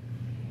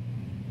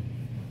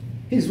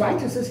 He's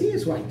righteous as he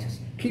is righteous.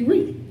 Keep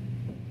reading.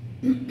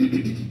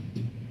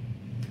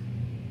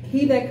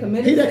 He that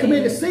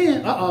committed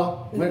sin. is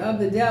of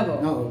the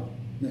devil. No.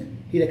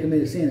 He that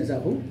committed sin is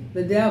of who?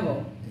 The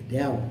devil. The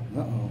devil.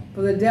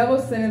 For the devil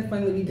sinned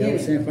from the beginning. The devil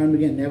sinned from the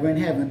beginning. Never in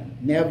heaven.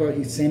 Never.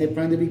 He sinned it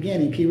from the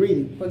beginning. Keep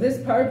reading. For this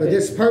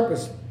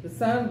purpose. The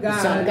Son of God.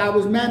 The Son of God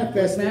was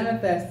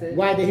manifested.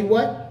 Why did he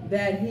what?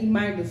 That he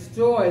might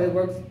destroy the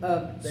works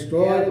of the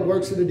devil. The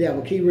works of the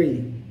devil. Keep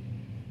reading.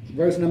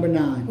 Verse number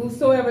 9.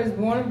 Whosoever is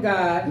born of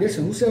God.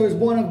 Listen, whosoever is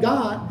born of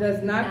God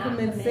does not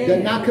commit sin.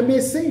 Does not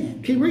commit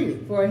sin. Keep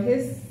reading. For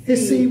his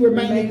seed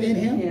remaineth in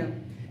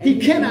him. He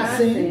cannot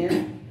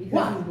sin.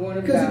 Why?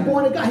 Because he's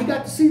born of God. He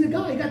got the seed of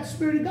God. He got the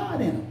Spirit of God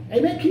in him.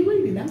 Amen. Keep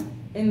reading now.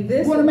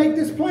 We want to make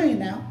this plain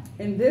now.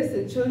 In this,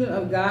 the children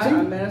of God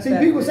are manifested. See,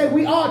 people say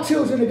we are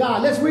children of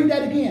God. Let's read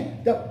that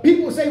again. The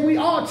people say we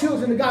are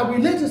children of God.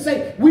 Religion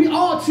say we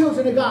are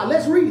children of God.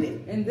 Let's read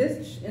it. In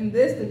this,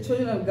 the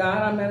children of God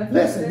are manifested.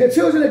 Listen, the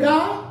children of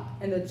God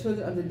and the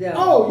children of the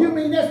devil. Oh, you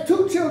mean there's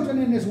two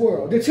children in this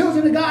world? The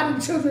children of God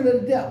and the children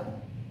of the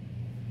devil.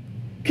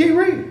 Keep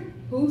reading.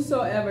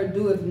 Whosoever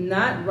doeth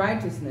not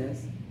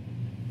righteousness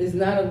is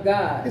not of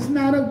God. It's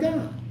not of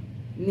God.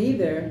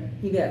 Neither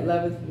he that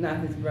loveth not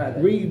his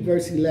brother. Read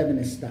verse 11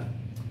 and stop.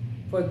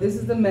 For this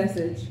is the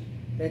message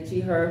that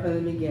ye heard from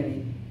the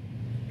beginning,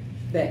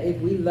 that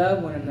if we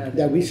love one another,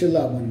 that we should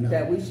love one another.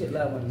 That we should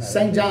love one another.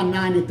 St. John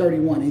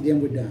 9:31, and then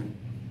we're done.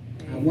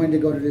 I wanted to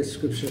go to this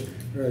scripture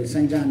early.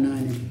 St. John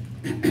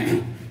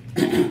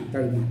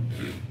 9:31.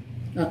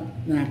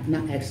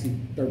 Not actually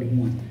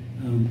 31.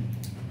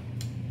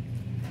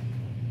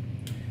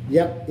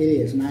 Yep, it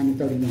is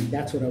 9:31.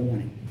 That's what I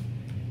wanted.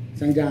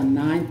 St. John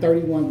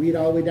 9:31. Read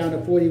all the way down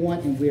to 41,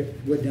 and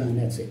we're done.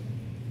 That's it.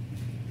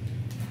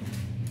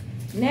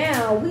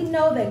 Now we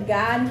know that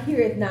God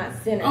heareth not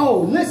sinners. Oh,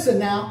 listen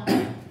now.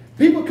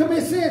 People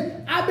commit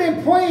sin. I've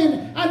been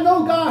praying. I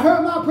know God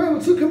heard my prayer,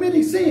 but you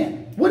committing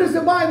sin. What does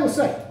the Bible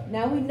say?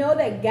 Now we know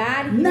that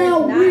God heareth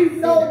now not we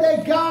sinners. know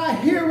that God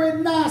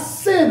heareth not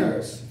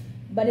sinners.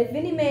 But if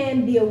any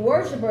man be a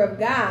worshiper of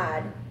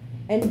God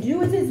and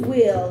doeth his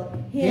will,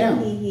 him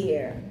he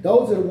hear.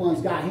 Those are the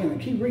ones God hearing.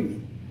 Keep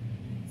reading.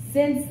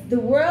 Since the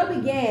world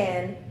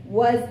began,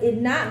 was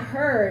it not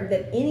heard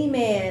that any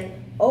man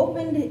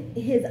opened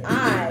his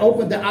eyes?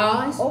 Opened the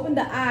eyes? Opened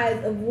the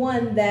eyes of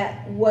one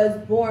that was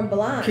born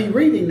blind. Keep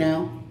reading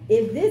now.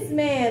 If this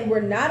man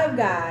were not of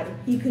God,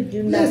 he could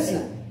do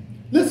nothing.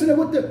 Listen to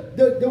what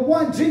the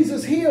one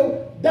Jesus healed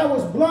that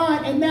was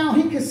blind and now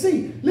he can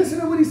see. Listen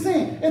to what he's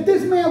saying. If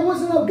this man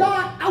wasn't of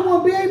God, I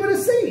wouldn't be able to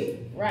see.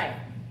 Right.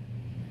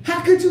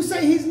 How could you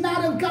say he's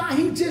not of God?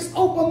 He just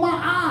opened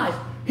my eyes.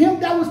 Him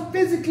that was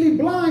physically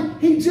blind,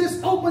 he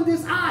just opened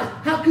his eyes.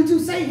 How could you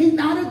say he's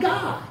not of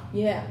God?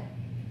 Yeah.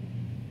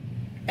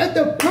 If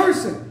the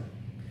person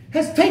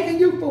has taken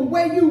you from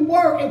where you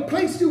were and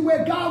placed you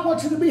where God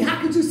wants you to be,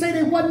 how could you say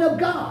they wasn't of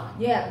God?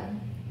 Yeah.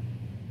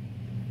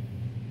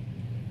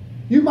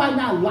 You might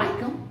not like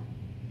them,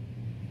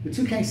 but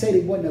you can't say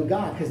they wasn't of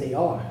God because they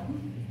are.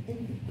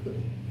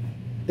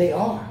 They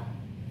are.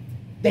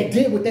 They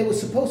did what they were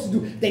supposed to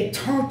do. They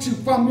turned you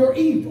from your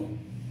evil.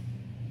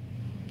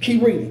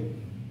 Keep reading.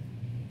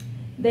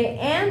 They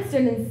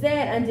answered and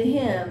said unto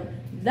him,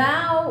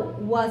 Thou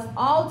wast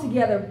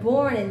altogether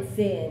born in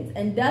sins,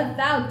 and dost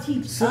thou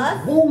teach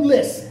us? Won't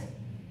listen.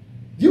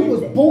 You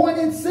was born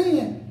in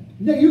sin.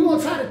 Now you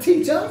gonna try to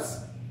teach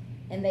us?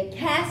 And they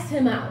cast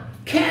him out.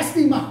 Cast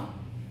him out.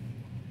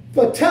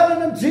 For telling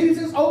them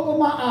Jesus opened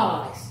my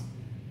eyes.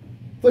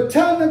 For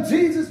telling them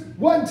Jesus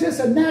wasn't just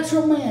a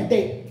natural man.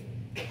 They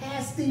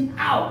cast him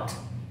out.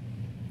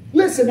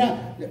 Listen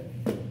now.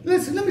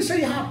 Listen, let me show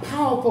you how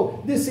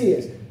powerful this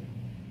is.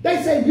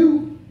 They say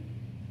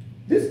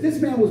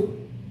this man was,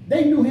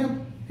 they knew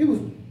him, he was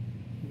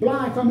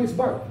blind from his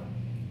birth.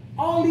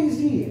 All these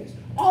years,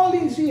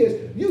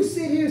 you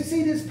sit here and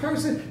see this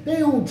person,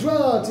 they on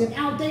drugs and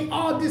out they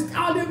all this,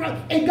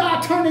 and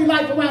God turned their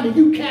life around and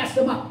you cast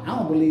them out. I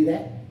don't believe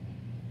that.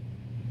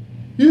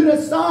 You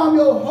done saw them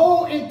your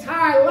whole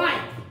entire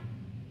life.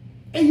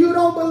 And you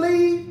don't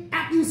believe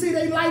after you see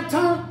their life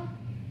turn?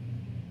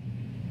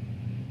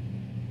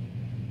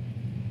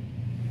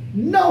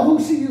 Know who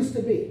she used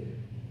to be.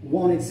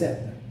 Won't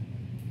accept her.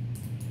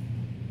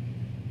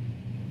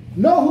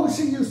 Know who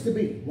she used to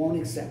be. Won't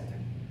accept her.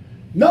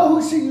 Know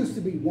who she used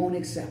to be. Won't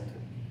accept her.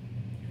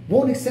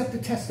 Won't accept the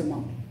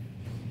testimony.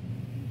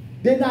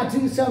 Did not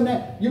Jesus tell them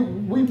that you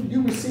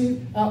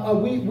receive,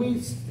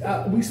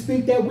 we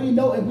speak that we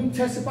know and we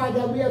testify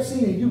that we have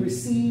seen and you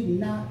receive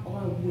not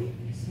our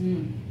witness.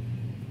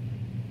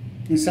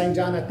 In St.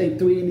 John, I think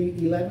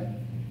 3:11.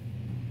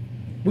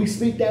 We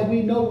speak that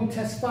we know, we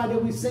testify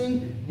that we've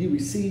seen, you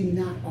receive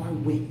not our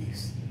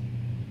witness.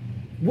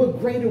 What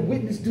greater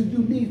witness do you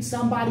need?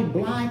 Somebody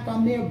blind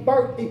from their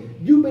birth.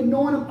 You've been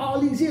knowing them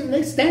all these years and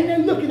they stand there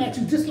looking at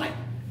you just like,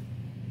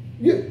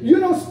 you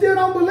still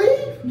don't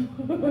believe?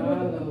 Oh,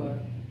 Lord.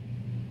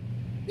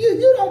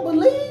 You don't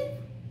believe?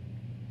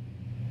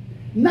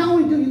 Not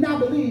only do you not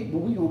believe, but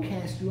we're going to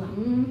cast you out.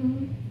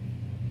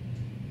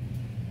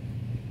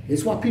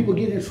 It's why people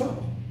get in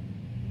trouble.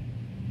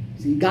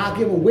 See, God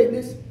give a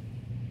witness.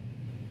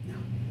 No.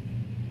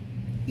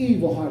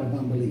 Evil heart of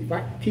unbelief,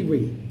 right? Keep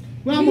reading.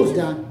 We're almost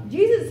done.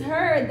 Jesus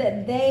heard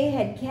that they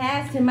had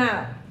cast him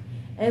out.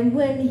 And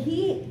when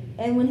he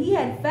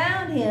had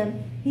found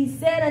him, he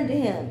said unto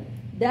him,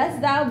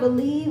 Dost thou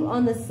believe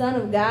on the Son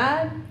of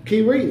God?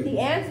 Keep reading. He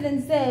answered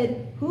and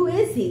said, Who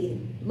is he,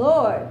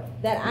 Lord,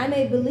 that I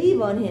may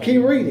believe on him?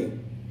 Keep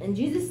reading. And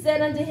Jesus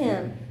said unto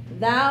him,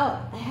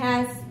 Thou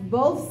hast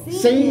both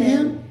seen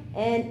him,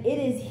 and it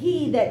is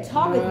he that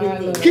talketh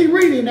with thee. Keep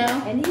reading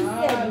now. And he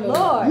said,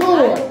 Lord,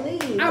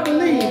 I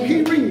believe.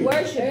 Keep reading.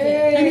 Worshipped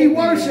him. And he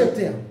worshipped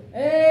him.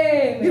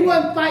 Amen. He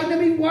wasn't fighting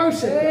him, he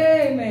worshipped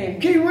him.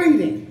 Amen. Keep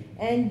reading.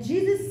 And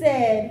Jesus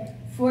said,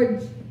 For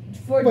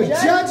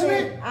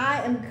judgment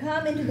I am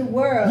come into the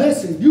world.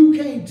 Listen, you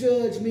can't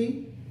judge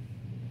me.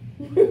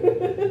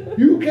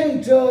 You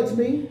can't judge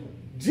me.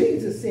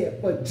 Jesus said,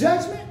 for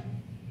judgment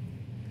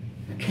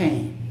I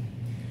came.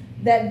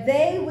 That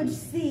they which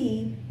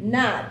see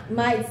not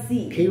might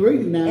see. Keep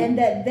reading now. And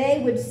that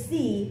they which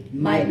see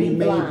might be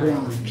made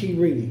blind. Keep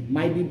reading.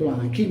 Might be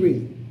blind. Keep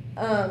reading.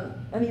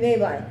 Made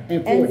blind.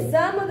 And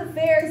some of the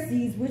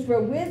Pharisees which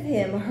were with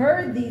him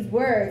heard these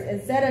words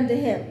and said unto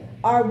him,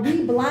 Are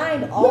we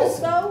blind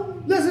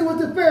also? Listen what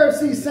the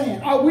Pharisees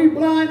saying. Are we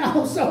blind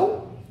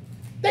also?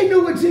 They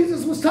knew what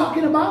Jesus was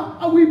talking about.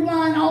 Are we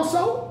blind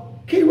also?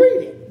 Keep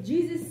reading.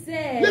 Jesus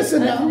said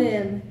unto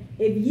them,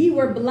 If ye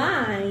were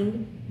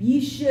blind,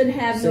 ye should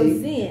have no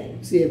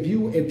sin. See, if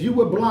you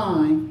were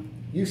blind,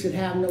 you should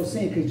have no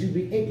sin because you'd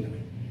be ignorant.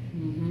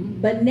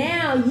 But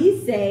now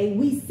ye say,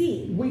 We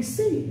see. We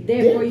see.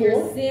 Therefore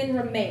your sin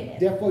remaineth.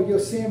 Therefore your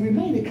sin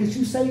remaineth because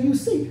you say you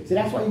see. So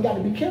that's why you got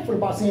to be careful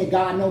about saying,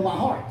 God know my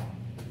heart.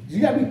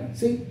 You got to be,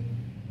 see.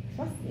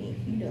 Trust me,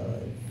 he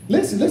does.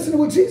 Listen to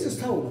what Jesus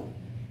told them.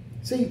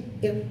 See,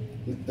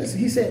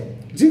 he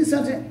said, Jesus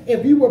said,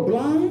 if you were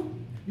blind,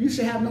 you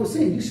should have no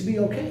sin. You should be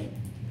okay.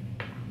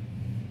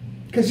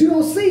 Because you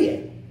don't see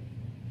it.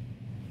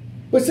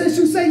 But since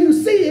you say you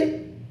see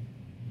it,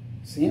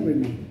 sin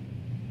remains.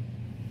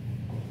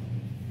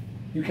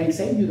 You can't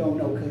say you don't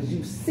know because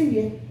you see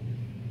it.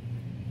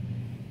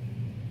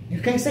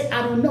 You can't say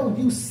I don't know.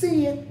 You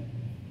see it.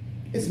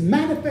 It's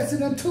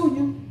manifested unto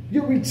you.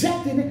 You're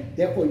rejecting it.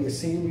 Therefore, your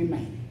sin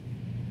remains.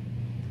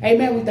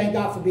 Amen. We thank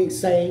God for being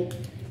saved.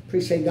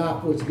 Appreciate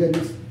God for his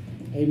goodness.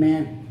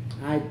 Amen.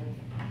 I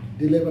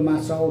deliver my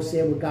soul,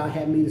 said what God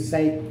had me to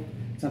say.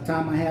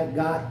 Sometimes I have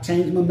God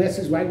change my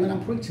message right when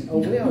I'm preaching. Oh,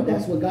 well,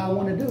 that's what God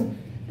want to do.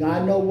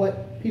 God know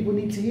what people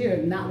need to hear,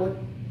 not what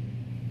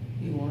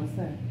you want to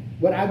say.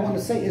 What I want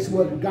to say is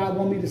what God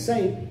want me to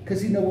say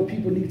because he know what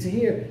people need to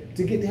hear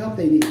to get the help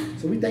they need.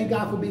 So we thank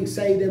God for being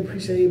saved and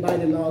appreciate everybody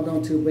that logged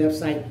on to the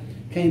website,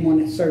 came on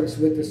that service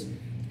with us.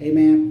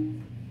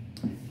 Amen.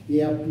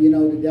 Yeah, you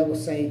know, the devil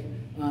say,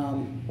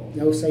 man,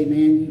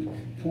 you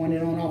pouring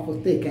it on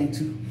awful thick, ain't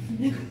you?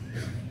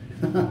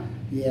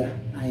 Yeah,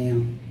 I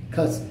am.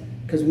 Because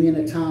we're in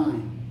a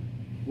time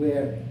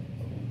where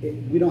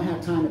we don't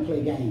have time to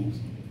play games.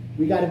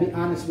 We got to be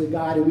honest with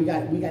God, and we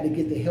got to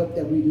get the help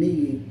that we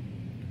need.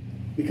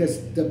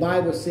 Because the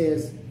Bible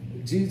says,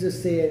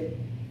 Jesus said,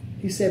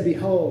 he said,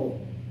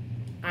 behold,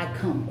 I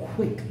come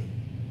quickly.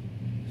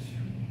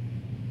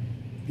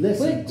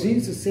 Listen,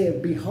 Jesus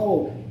said,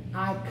 behold,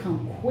 I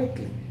come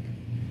quickly.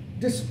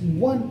 Just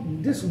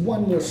one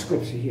more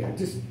scripture here.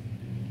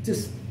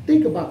 Just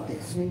Think about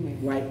this, Amen.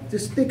 right?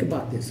 Just think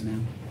about this now.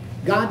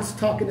 God is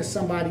talking to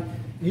somebody.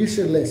 You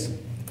should listen.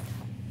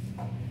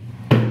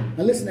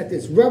 Now listen at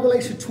this.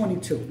 Revelation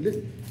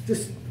 22.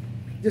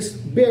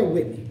 Just bear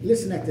with me.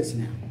 Listen at this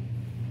now.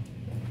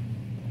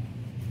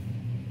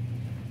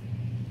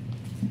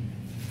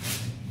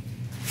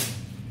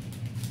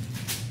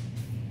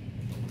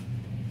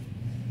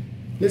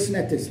 Listen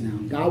at this now.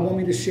 God want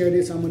me to share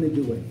this. I'm going to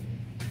do it.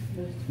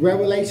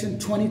 Revelation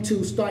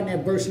 22, starting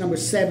at verse number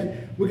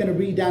 7. We're going to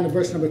read down to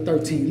verse number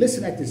 13.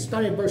 Listen at this.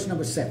 Start at verse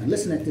number 7.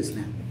 Listen at this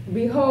now.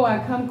 Behold,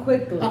 I come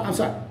quickly. I'm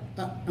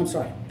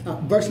sorry.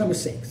 Verse number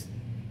 6.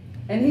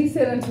 And he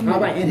said unto me.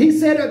 All right. And he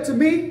said unto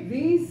me.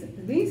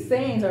 These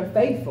sayings are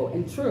faithful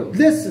and true.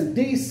 Listen,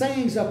 these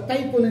sayings are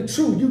faithful and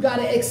true. You got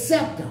to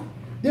accept them.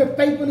 They're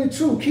faithful and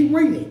true. Keep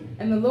reading.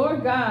 And the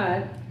Lord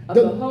God of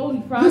the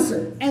holy prophets.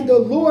 Listen, and the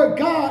Lord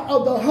God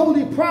of the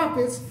holy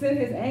prophets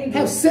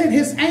have sent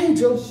his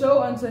angels.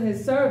 Show unto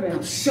his servants.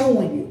 I'm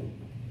showing you.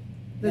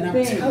 And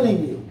I'm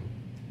telling you.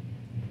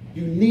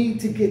 You need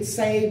to get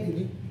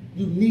saved.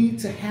 You need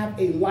to have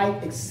a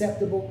life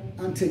acceptable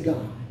unto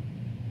God.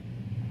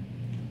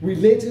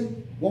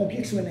 Religion won't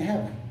get you into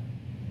heaven.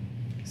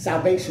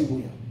 Salvation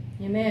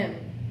will. Amen.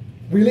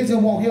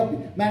 Religion won't help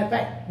you. Matter of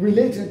fact,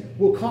 religion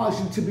will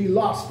cause you to be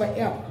lost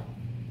forever.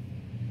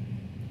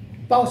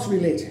 False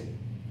religion.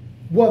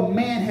 What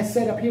man has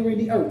set up here in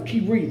the earth.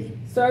 Keep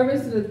reading.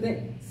 Servants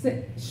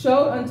to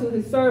show unto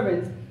his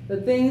servants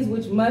the things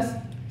which must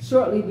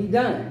shortly be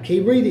done.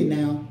 Keep reading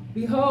now.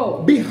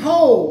 Behold.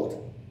 Behold.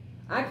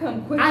 I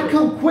come quickly. I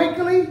come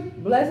quickly.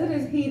 Blessed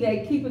is he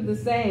that keepeth the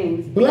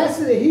sayings.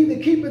 Blessed is he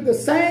that keepeth the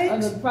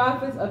sayings. Of the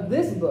prophets of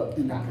this book.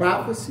 And the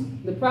prophecy.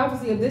 The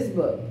prophecy of this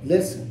book.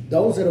 Listen,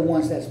 those are the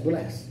ones that's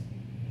blessed.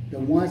 The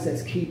ones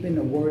that's keeping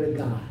the word of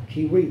God.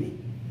 Keep reading.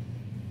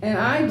 And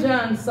I,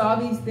 John, saw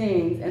these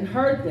things and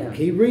heard them.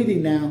 Keep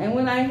reading now. And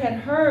when I had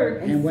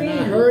heard and when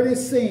I heard it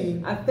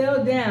sing, I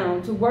fell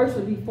down to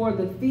worship before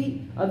the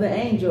feet of the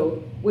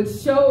angel, which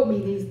showed me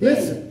these things.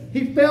 Listen,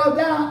 he fell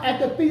down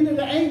at the feet of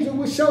the angel,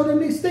 which showed him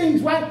these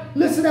things, right?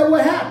 Listen at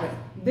what happened.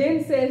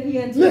 Then said he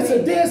unto me.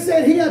 Then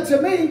said he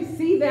unto me.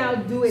 See thou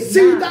do it not.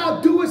 See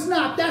thou doest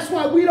not. That's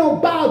why we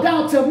don't bow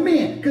down to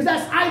men, because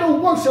that's idol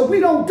worship.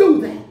 We don't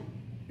do that.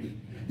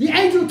 The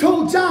angel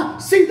told John,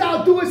 see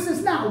thou doest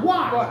this not.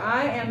 Why? For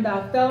I am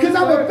thy fellow servant. Because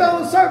I'm a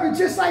fellow servant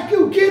just like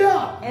you. Get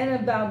up. And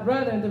of thy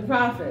brother the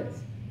prophets.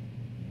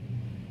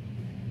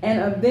 And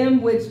of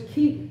them which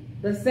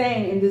keep the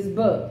saying in this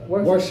book.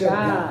 Worship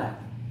God.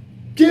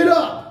 Get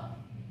up.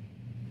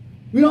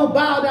 We don't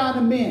bow down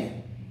to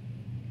men.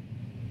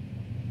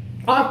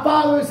 Our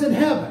Father is in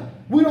heaven.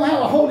 We don't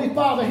have a holy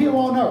Father here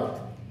on earth.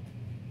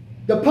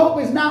 The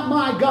Pope is not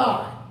my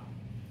God.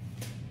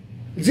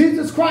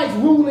 Jesus Christ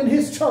ruling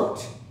his church.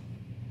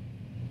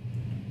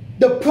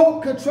 The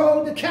Pope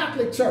controlled the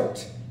Catholic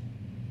Church.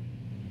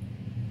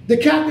 The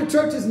Catholic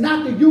Church is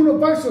not the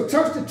universal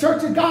church. The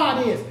Church of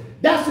God is.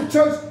 That's the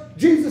church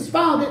Jesus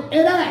founded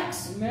in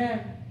Acts.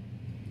 Amen.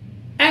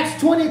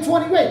 Acts 20 and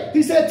 28.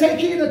 He said, take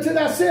heed unto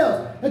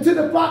thyself and to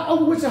the flock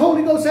over which the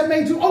Holy Ghost hath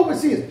made you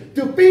overseers,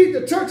 to feed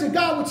the church of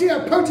God which he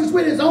hath purchased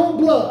with his own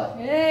blood.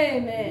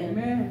 Amen.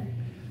 Amen.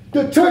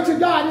 The church of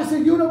God is a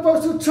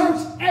universal church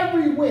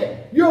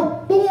everywhere. You're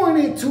born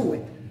into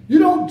it. You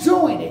don't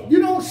join it. You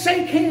don't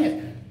shake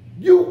hands.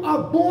 You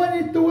are born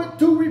into it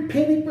through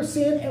repenting for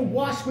sin and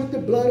washed with the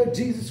blood of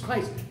Jesus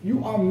Christ.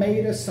 You are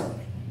made a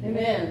servant.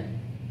 Amen.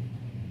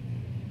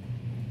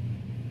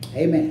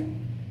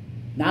 Amen.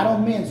 Not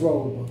on men's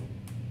rule,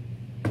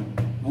 but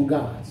on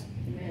God's.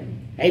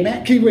 Amen.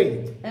 Amen. Keep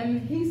reading.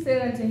 And he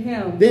said unto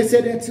him. Then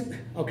said unto.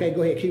 Okay,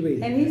 go ahead. Keep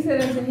reading. And he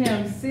said unto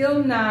him,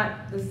 seal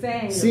not the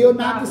sayings. Seal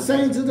not the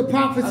sayings of the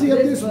prophecy of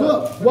this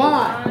book.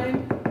 Why?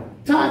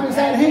 Time is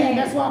at hand.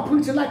 That's why I'm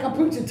preaching like I'm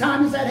preaching.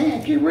 Time is at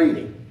hand. Keep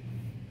reading.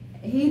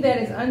 He that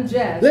is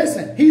unjust.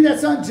 Listen, he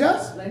that's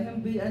unjust. Let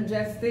him be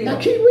unjust still.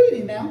 Now keep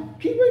reading now.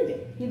 Keep reading.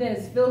 He that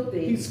is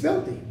filthy. He's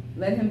filthy.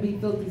 Let him be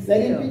filthy still.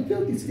 Let him be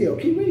filthy still.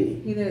 Keep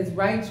reading. He that is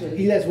righteous.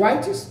 He that's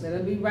righteous. Let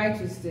him be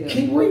righteous still.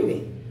 Keep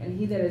reading. And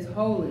he that is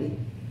holy.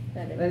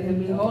 Let him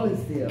be holy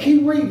still.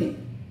 Keep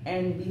reading.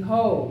 And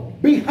behold.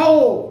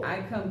 Behold.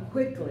 I come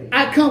quickly.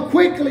 I come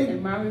quickly.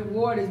 And my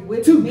reward is with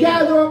me. To me.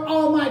 gather up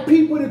all my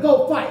people to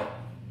go fight.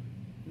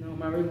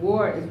 My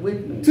reward is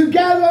with me. To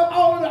gather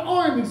all of the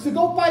armies to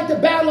go fight the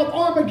battle of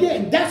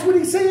Armageddon. That's what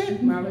he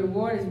said. My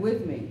reward is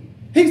with me.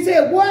 He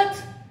said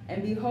what?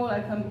 And behold,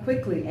 I come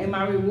quickly, and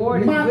my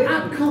reward is with me.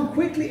 I come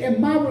quickly, and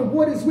my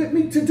reward is with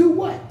me to do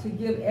what? To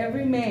give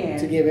every man.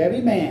 To give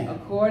every man.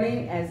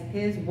 According as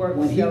his work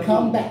when he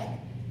come back.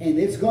 And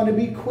it's going to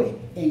be quick.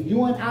 And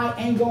you and I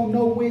ain't going to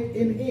know what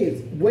it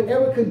is.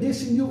 Whatever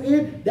condition you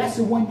in, that's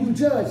the one you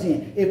judge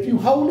in. If you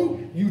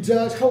holy, you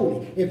judge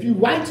holy. If you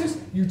righteous,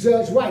 you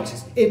judge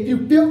righteous. If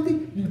you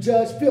filthy, you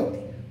judge filthy.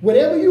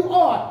 Whatever you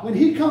are, when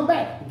he come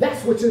back,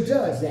 that's what you're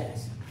judged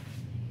as.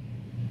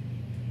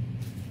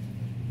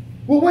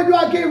 Well, when do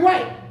I get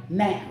right?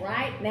 Now.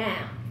 Right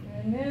now.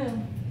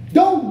 Amen.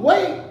 Don't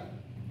wait.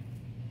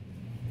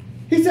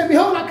 He said,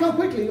 behold, I come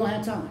quickly. You don't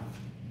have time.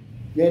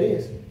 There it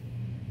is.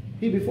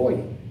 He before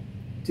you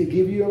to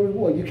give you a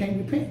reward. You can't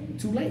repent.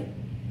 It's too late.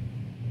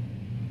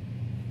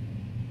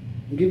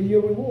 I'm giving you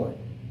a reward.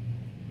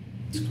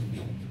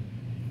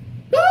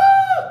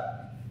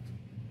 Ah!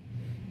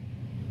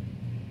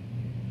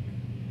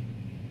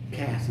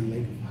 Cast in the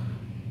lake of fire.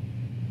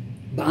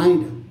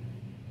 Bind them,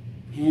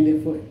 hand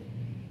and foot.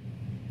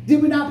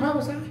 Did we not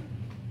prophesy?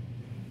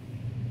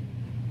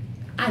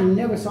 I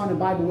never saw in the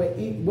Bible where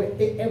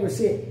it ever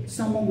said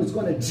someone was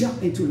going to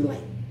jump into the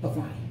lake of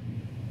fire.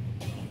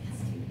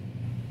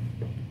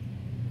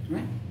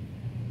 Right?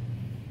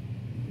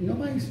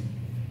 Nobody's.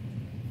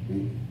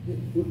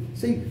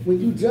 See,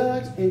 when you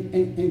judge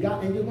and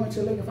God and you're going to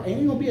the lake of fire, it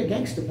ain't going to be a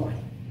gangster party.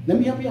 Let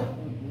me help you out.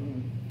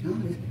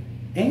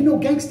 Ain't no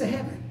gangster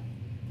heaven.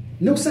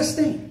 No such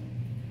thing.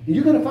 And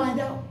you're going to find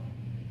out.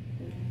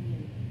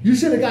 You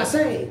should have got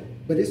saved,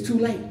 but it's too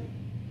late.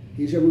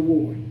 Here's your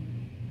reward.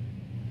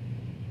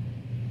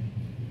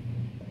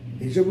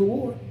 Here's your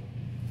reward.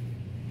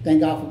 Thank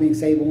God for being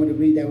saved. I want to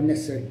read that when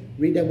necessary.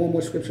 Read that one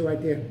more scripture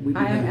right there.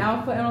 I am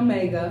Alpha and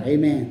Omega.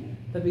 Amen.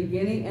 The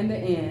beginning and the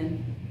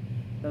end.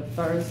 The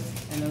first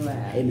and the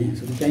last. Amen.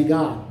 So we thank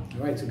God.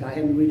 All right, so God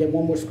had me read that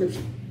one more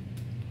scripture.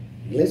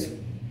 Listen.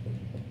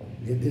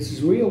 This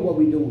is real what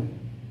we're doing.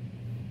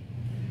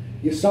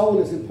 Your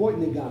soul is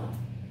important to God.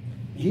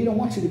 He don't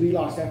want you to be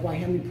lost. That's why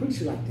he had me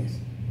preach like this.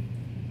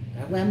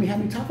 That's why he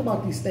had me talk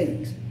about these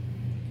things.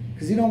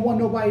 Because he don't want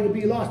nobody to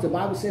be lost. The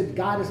Bible says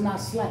God is not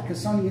slack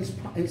concerning his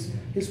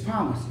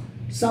promise.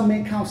 Some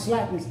men count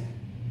slackness.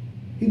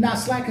 He's not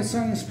slack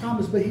concerning his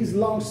promise, but he's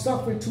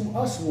long-suffering to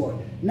usward.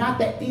 Not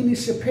that any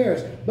should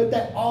perish, but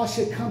that all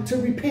should come to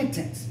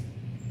repentance.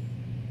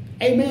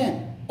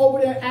 Amen. Over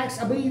there in Acts,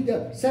 I believe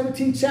the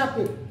 17th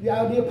chapter,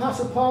 the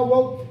Apostle Paul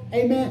wrote,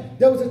 amen,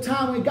 there was a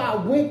time when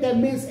God winked at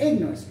men's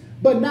ignorance,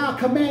 but now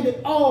commanded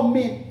all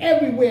men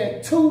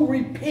everywhere to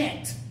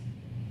repent.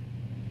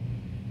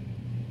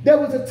 There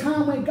was a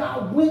time when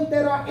God winked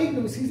at our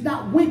ignorance. He's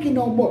not winking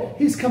no more.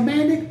 He's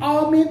commanding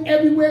all men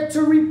everywhere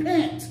to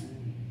repent.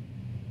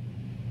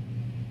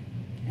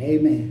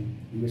 Amen.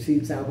 And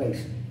receive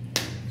salvation.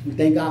 We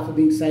thank God for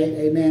being saved.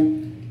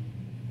 Amen.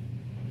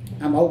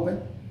 I'm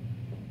open.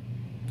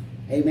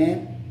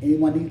 Amen.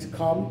 Anyone needs to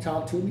call me,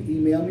 talk to me,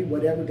 email me,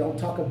 whatever. Don't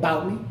talk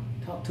about me.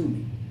 Talk to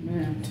me.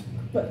 Man.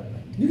 But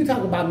you can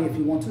talk about me if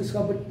you want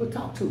to, but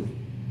talk to me.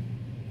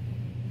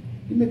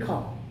 Give me a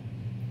call.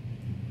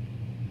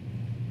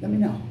 Let me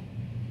know.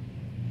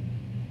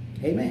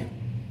 Amen.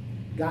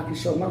 God can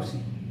show mercy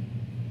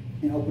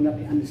and open up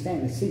your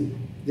understanding and see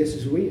this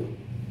is real.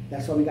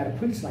 That's why we got to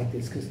preach like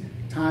this, because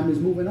time is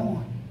moving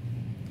on.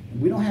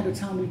 And we don't have the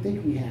time we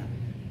think we have.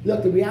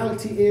 Look, the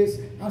reality is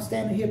I'm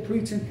standing here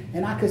preaching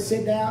and I could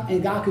sit down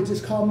and God could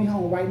just call me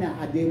home right now.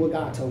 I did what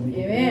God told me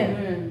to do.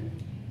 Amen.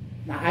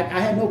 Now, I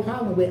had no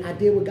problem with it. I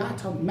did what God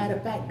told me. Matter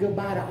of fact,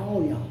 goodbye to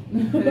all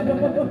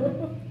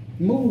y'all.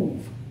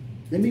 Move.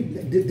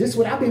 This is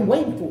what I've been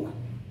waiting for.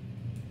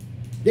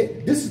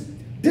 This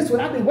is what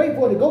I've been waiting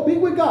for, to go be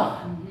with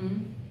God.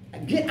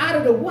 Mm-hmm. Get out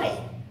of the way.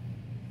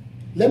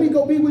 Let me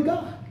go be with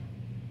God.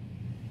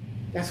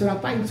 That's what I'm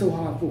fighting so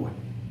hard for.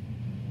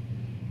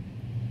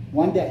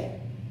 One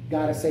day,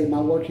 God will say, my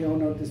work here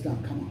on earth is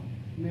done. Come on.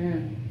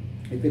 Man.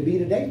 If it be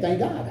today, thank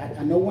God.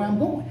 I know where I'm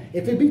going.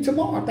 If it be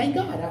tomorrow, thank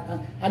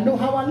God. I know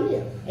how I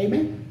live.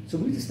 Amen. So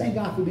we just thank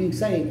God for being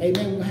saved. Amen.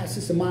 We're going to have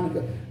Sister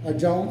Monica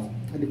Jones,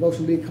 a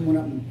devotion leader, coming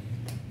up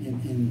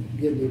and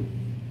give the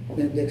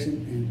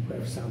benediction and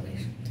prayer of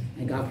salvation.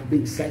 Thank God for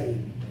being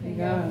saved. Thank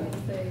God.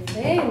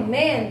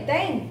 Amen.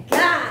 Thank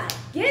God.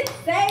 Get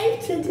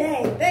saved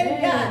today.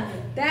 Thank God.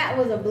 That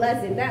was a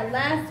blessing. That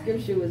last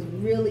scripture was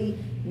really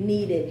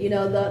needed. You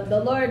know,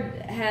 the Lord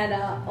had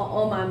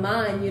on my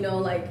mind, you know,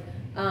 like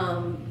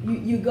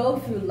you go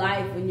through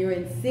life when you're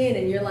in sin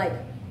and you're like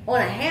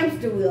on a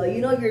hamster wheel.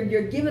 You know,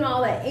 you're giving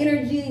all that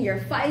energy and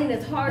you're fighting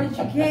as hard as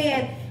you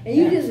can and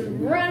you just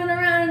running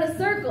around in a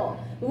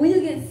circle. But when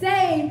you get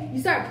saved, you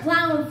start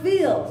plowing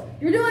fields.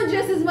 You're doing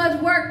just as much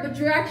work, but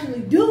you're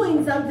actually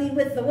doing something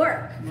with the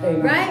work,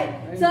 right?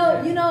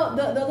 So, you know,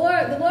 the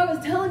Lord was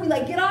telling me,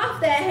 like, get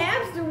off that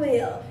hamster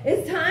wheel.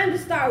 It's time to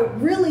start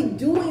really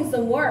doing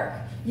some work.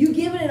 You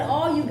giving it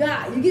all you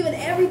got. You giving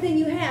everything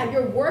you have.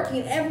 You're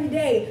working every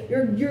day.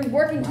 You're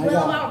working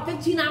 12-hour,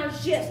 15-hour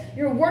shifts.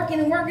 You're working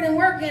and working and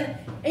working,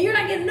 and you're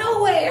not getting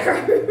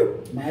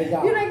nowhere. My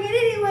God. You're not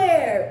getting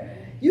anywhere.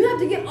 You have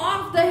to get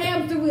off the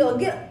hamster wheel.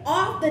 Get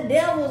off the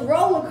devil's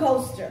roller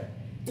coaster.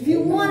 If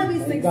you want to be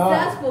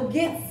successful,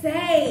 get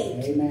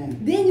saved. Amen.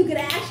 Then you can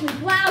actually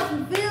plow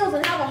some fields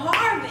and have a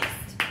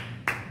harvest.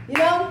 You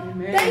know?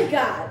 Amen. Thank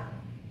God.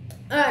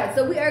 All right,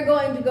 so we are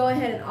going to go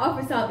ahead and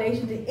offer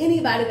salvation to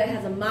anybody that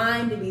has a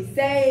mind to be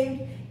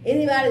saved,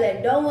 anybody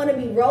that don't want to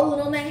be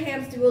rolling on that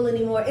hamster wheel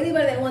anymore,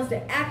 anybody that wants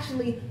to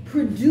actually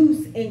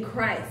produce in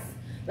Christ.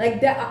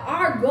 Like that,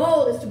 our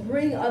goal is to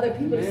bring other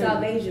people to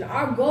salvation.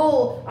 Our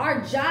goal,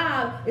 our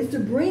job is to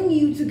bring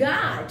you to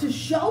God, to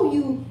show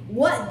you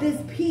what this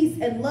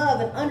peace and love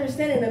and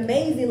understanding and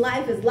amazing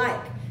life is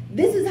like.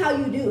 This is how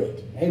you do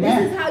it. Amen.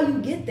 This is how you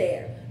get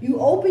there. You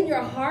open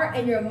your heart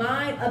and your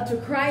mind up to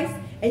Christ,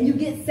 and you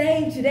get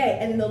saved today,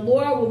 and the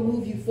Lord will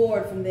move you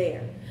forward from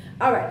there.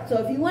 All right,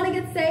 so if you want to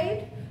get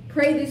saved,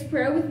 pray this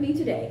prayer with me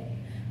today.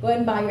 Go ahead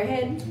and bow your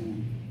head.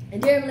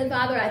 And dear Heavenly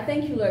Father, I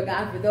thank you, Lord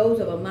God, for those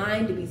who have a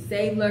mind to be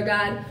saved, Lord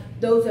God,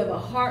 those who have a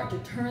heart to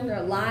turn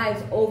their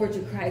lives over to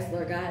Christ,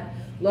 Lord God.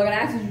 Lord God, I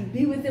ask you to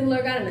be with them,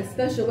 Lord God, in a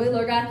special way,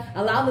 Lord God.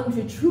 Allow them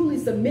to truly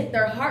submit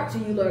their heart to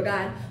you, Lord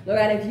God. Lord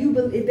God,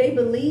 if they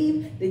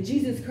believe that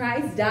Jesus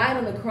Christ died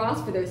on the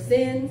cross for their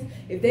sins,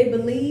 if they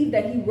believe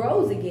that he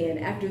rose again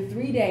after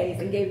 3 days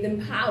and gave them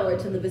power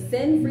to live a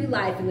sin-free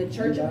life in the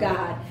church of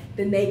God,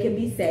 then they can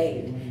be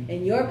saved.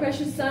 In your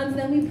precious son's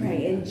name we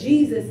pray. In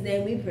Jesus'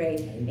 name we pray.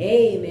 Amen.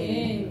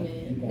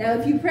 Amen. Now,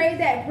 if you prayed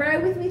that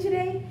prayer with me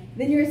today,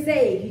 then you're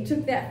saved. You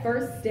took that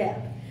first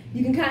step.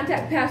 You can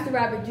contact Pastor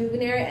Robert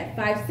Juvenary at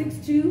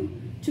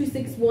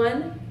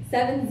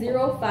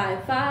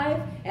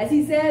 562-261-7055. As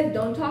he said,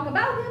 don't talk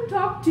about him,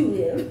 talk to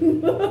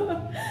him.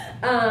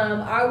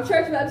 Our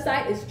church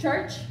website is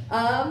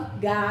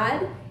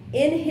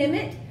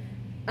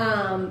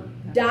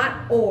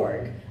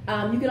churchofgodinhemet.org.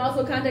 You can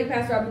also contact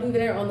Pastor Robert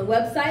Juvenary on the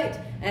website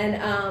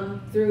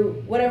and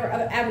through whatever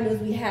other avenues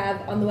we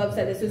have on the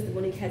website that Sister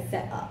Monique has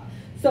set up.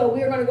 So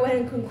we are going to go ahead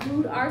and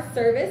conclude our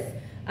service.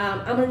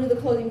 I'm going to do the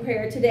closing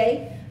prayer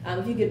today.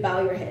 If you could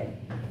bow your head.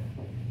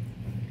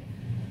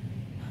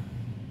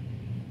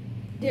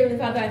 Dear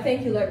Heavenly Father, I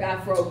thank you, Lord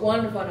God, for a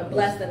wonderful and a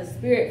blessed and a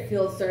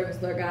spirit-filled service,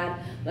 Lord God.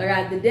 Lord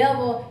God, the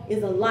devil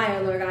is a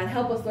liar, Lord God.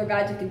 Help us, Lord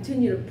God, to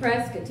continue to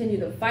press, continue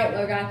to fight,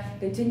 Lord God.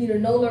 Continue to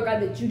know, Lord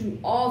God, that you do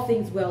all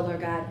things well,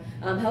 Lord God.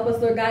 Help us,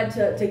 Lord God,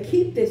 to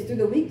keep this through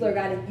the week, Lord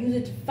God, and use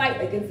it to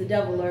fight against the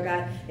devil, Lord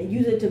God, and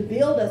use it to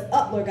build us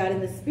up, Lord God, in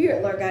the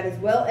spirit, Lord God, as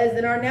well as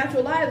in our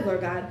natural lives,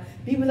 Lord God.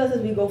 Be with us as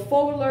we go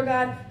forward, Lord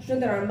God.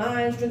 Strengthen our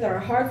minds, strengthen our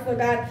hearts, Lord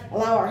God.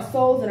 Allow our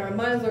souls and our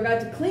minds, Lord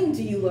God, to cling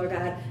to you, Lord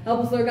God.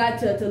 Help us, Lord God,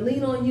 to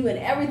lean on you in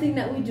everything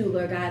that we do,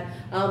 Lord God.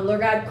 Lord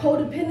God,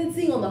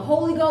 codependency on the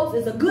Holy Ghost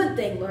is a good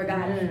thing, Lord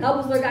God. Help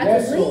us, Lord God, to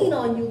lean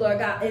on you, Lord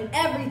God, in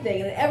everything,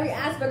 in every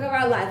aspect of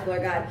our life,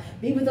 Lord God.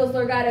 Be with us,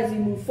 Lord God, as we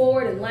move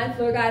forward in life,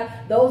 Lord God.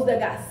 Those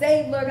that got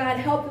saved, Lord God,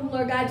 help them,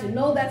 Lord God, to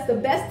know that's the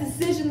best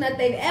decision that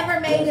they've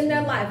ever made in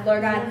their life,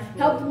 Lord God.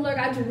 Help them, Lord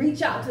God, to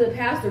reach out to the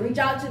pastor, reach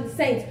out to the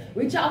saints,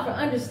 reach out for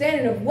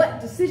understanding of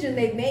what decision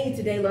they've made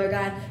today, Lord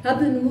God. Help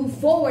them to move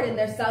forward in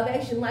their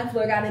salvation life,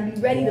 Lord God, and be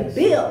ready to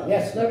build.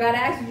 Lord God,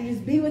 I ask you to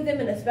just be with them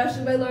in a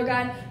special way, Lord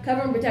God.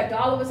 Cover and protect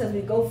all of us as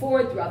we go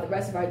forward throughout the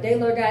rest of our day,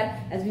 Lord God.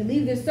 As we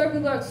leave this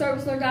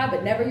service, Lord God,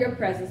 but never your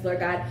presence, Lord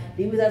God.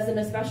 Be with us in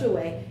a special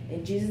way.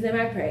 In Jesus' name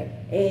I pray.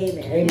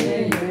 Amen.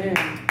 Amen.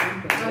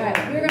 All right,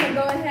 we're going to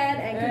go ahead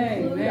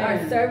and conclude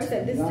our service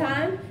at this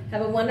time.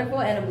 Have a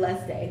wonderful and a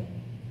blessed day.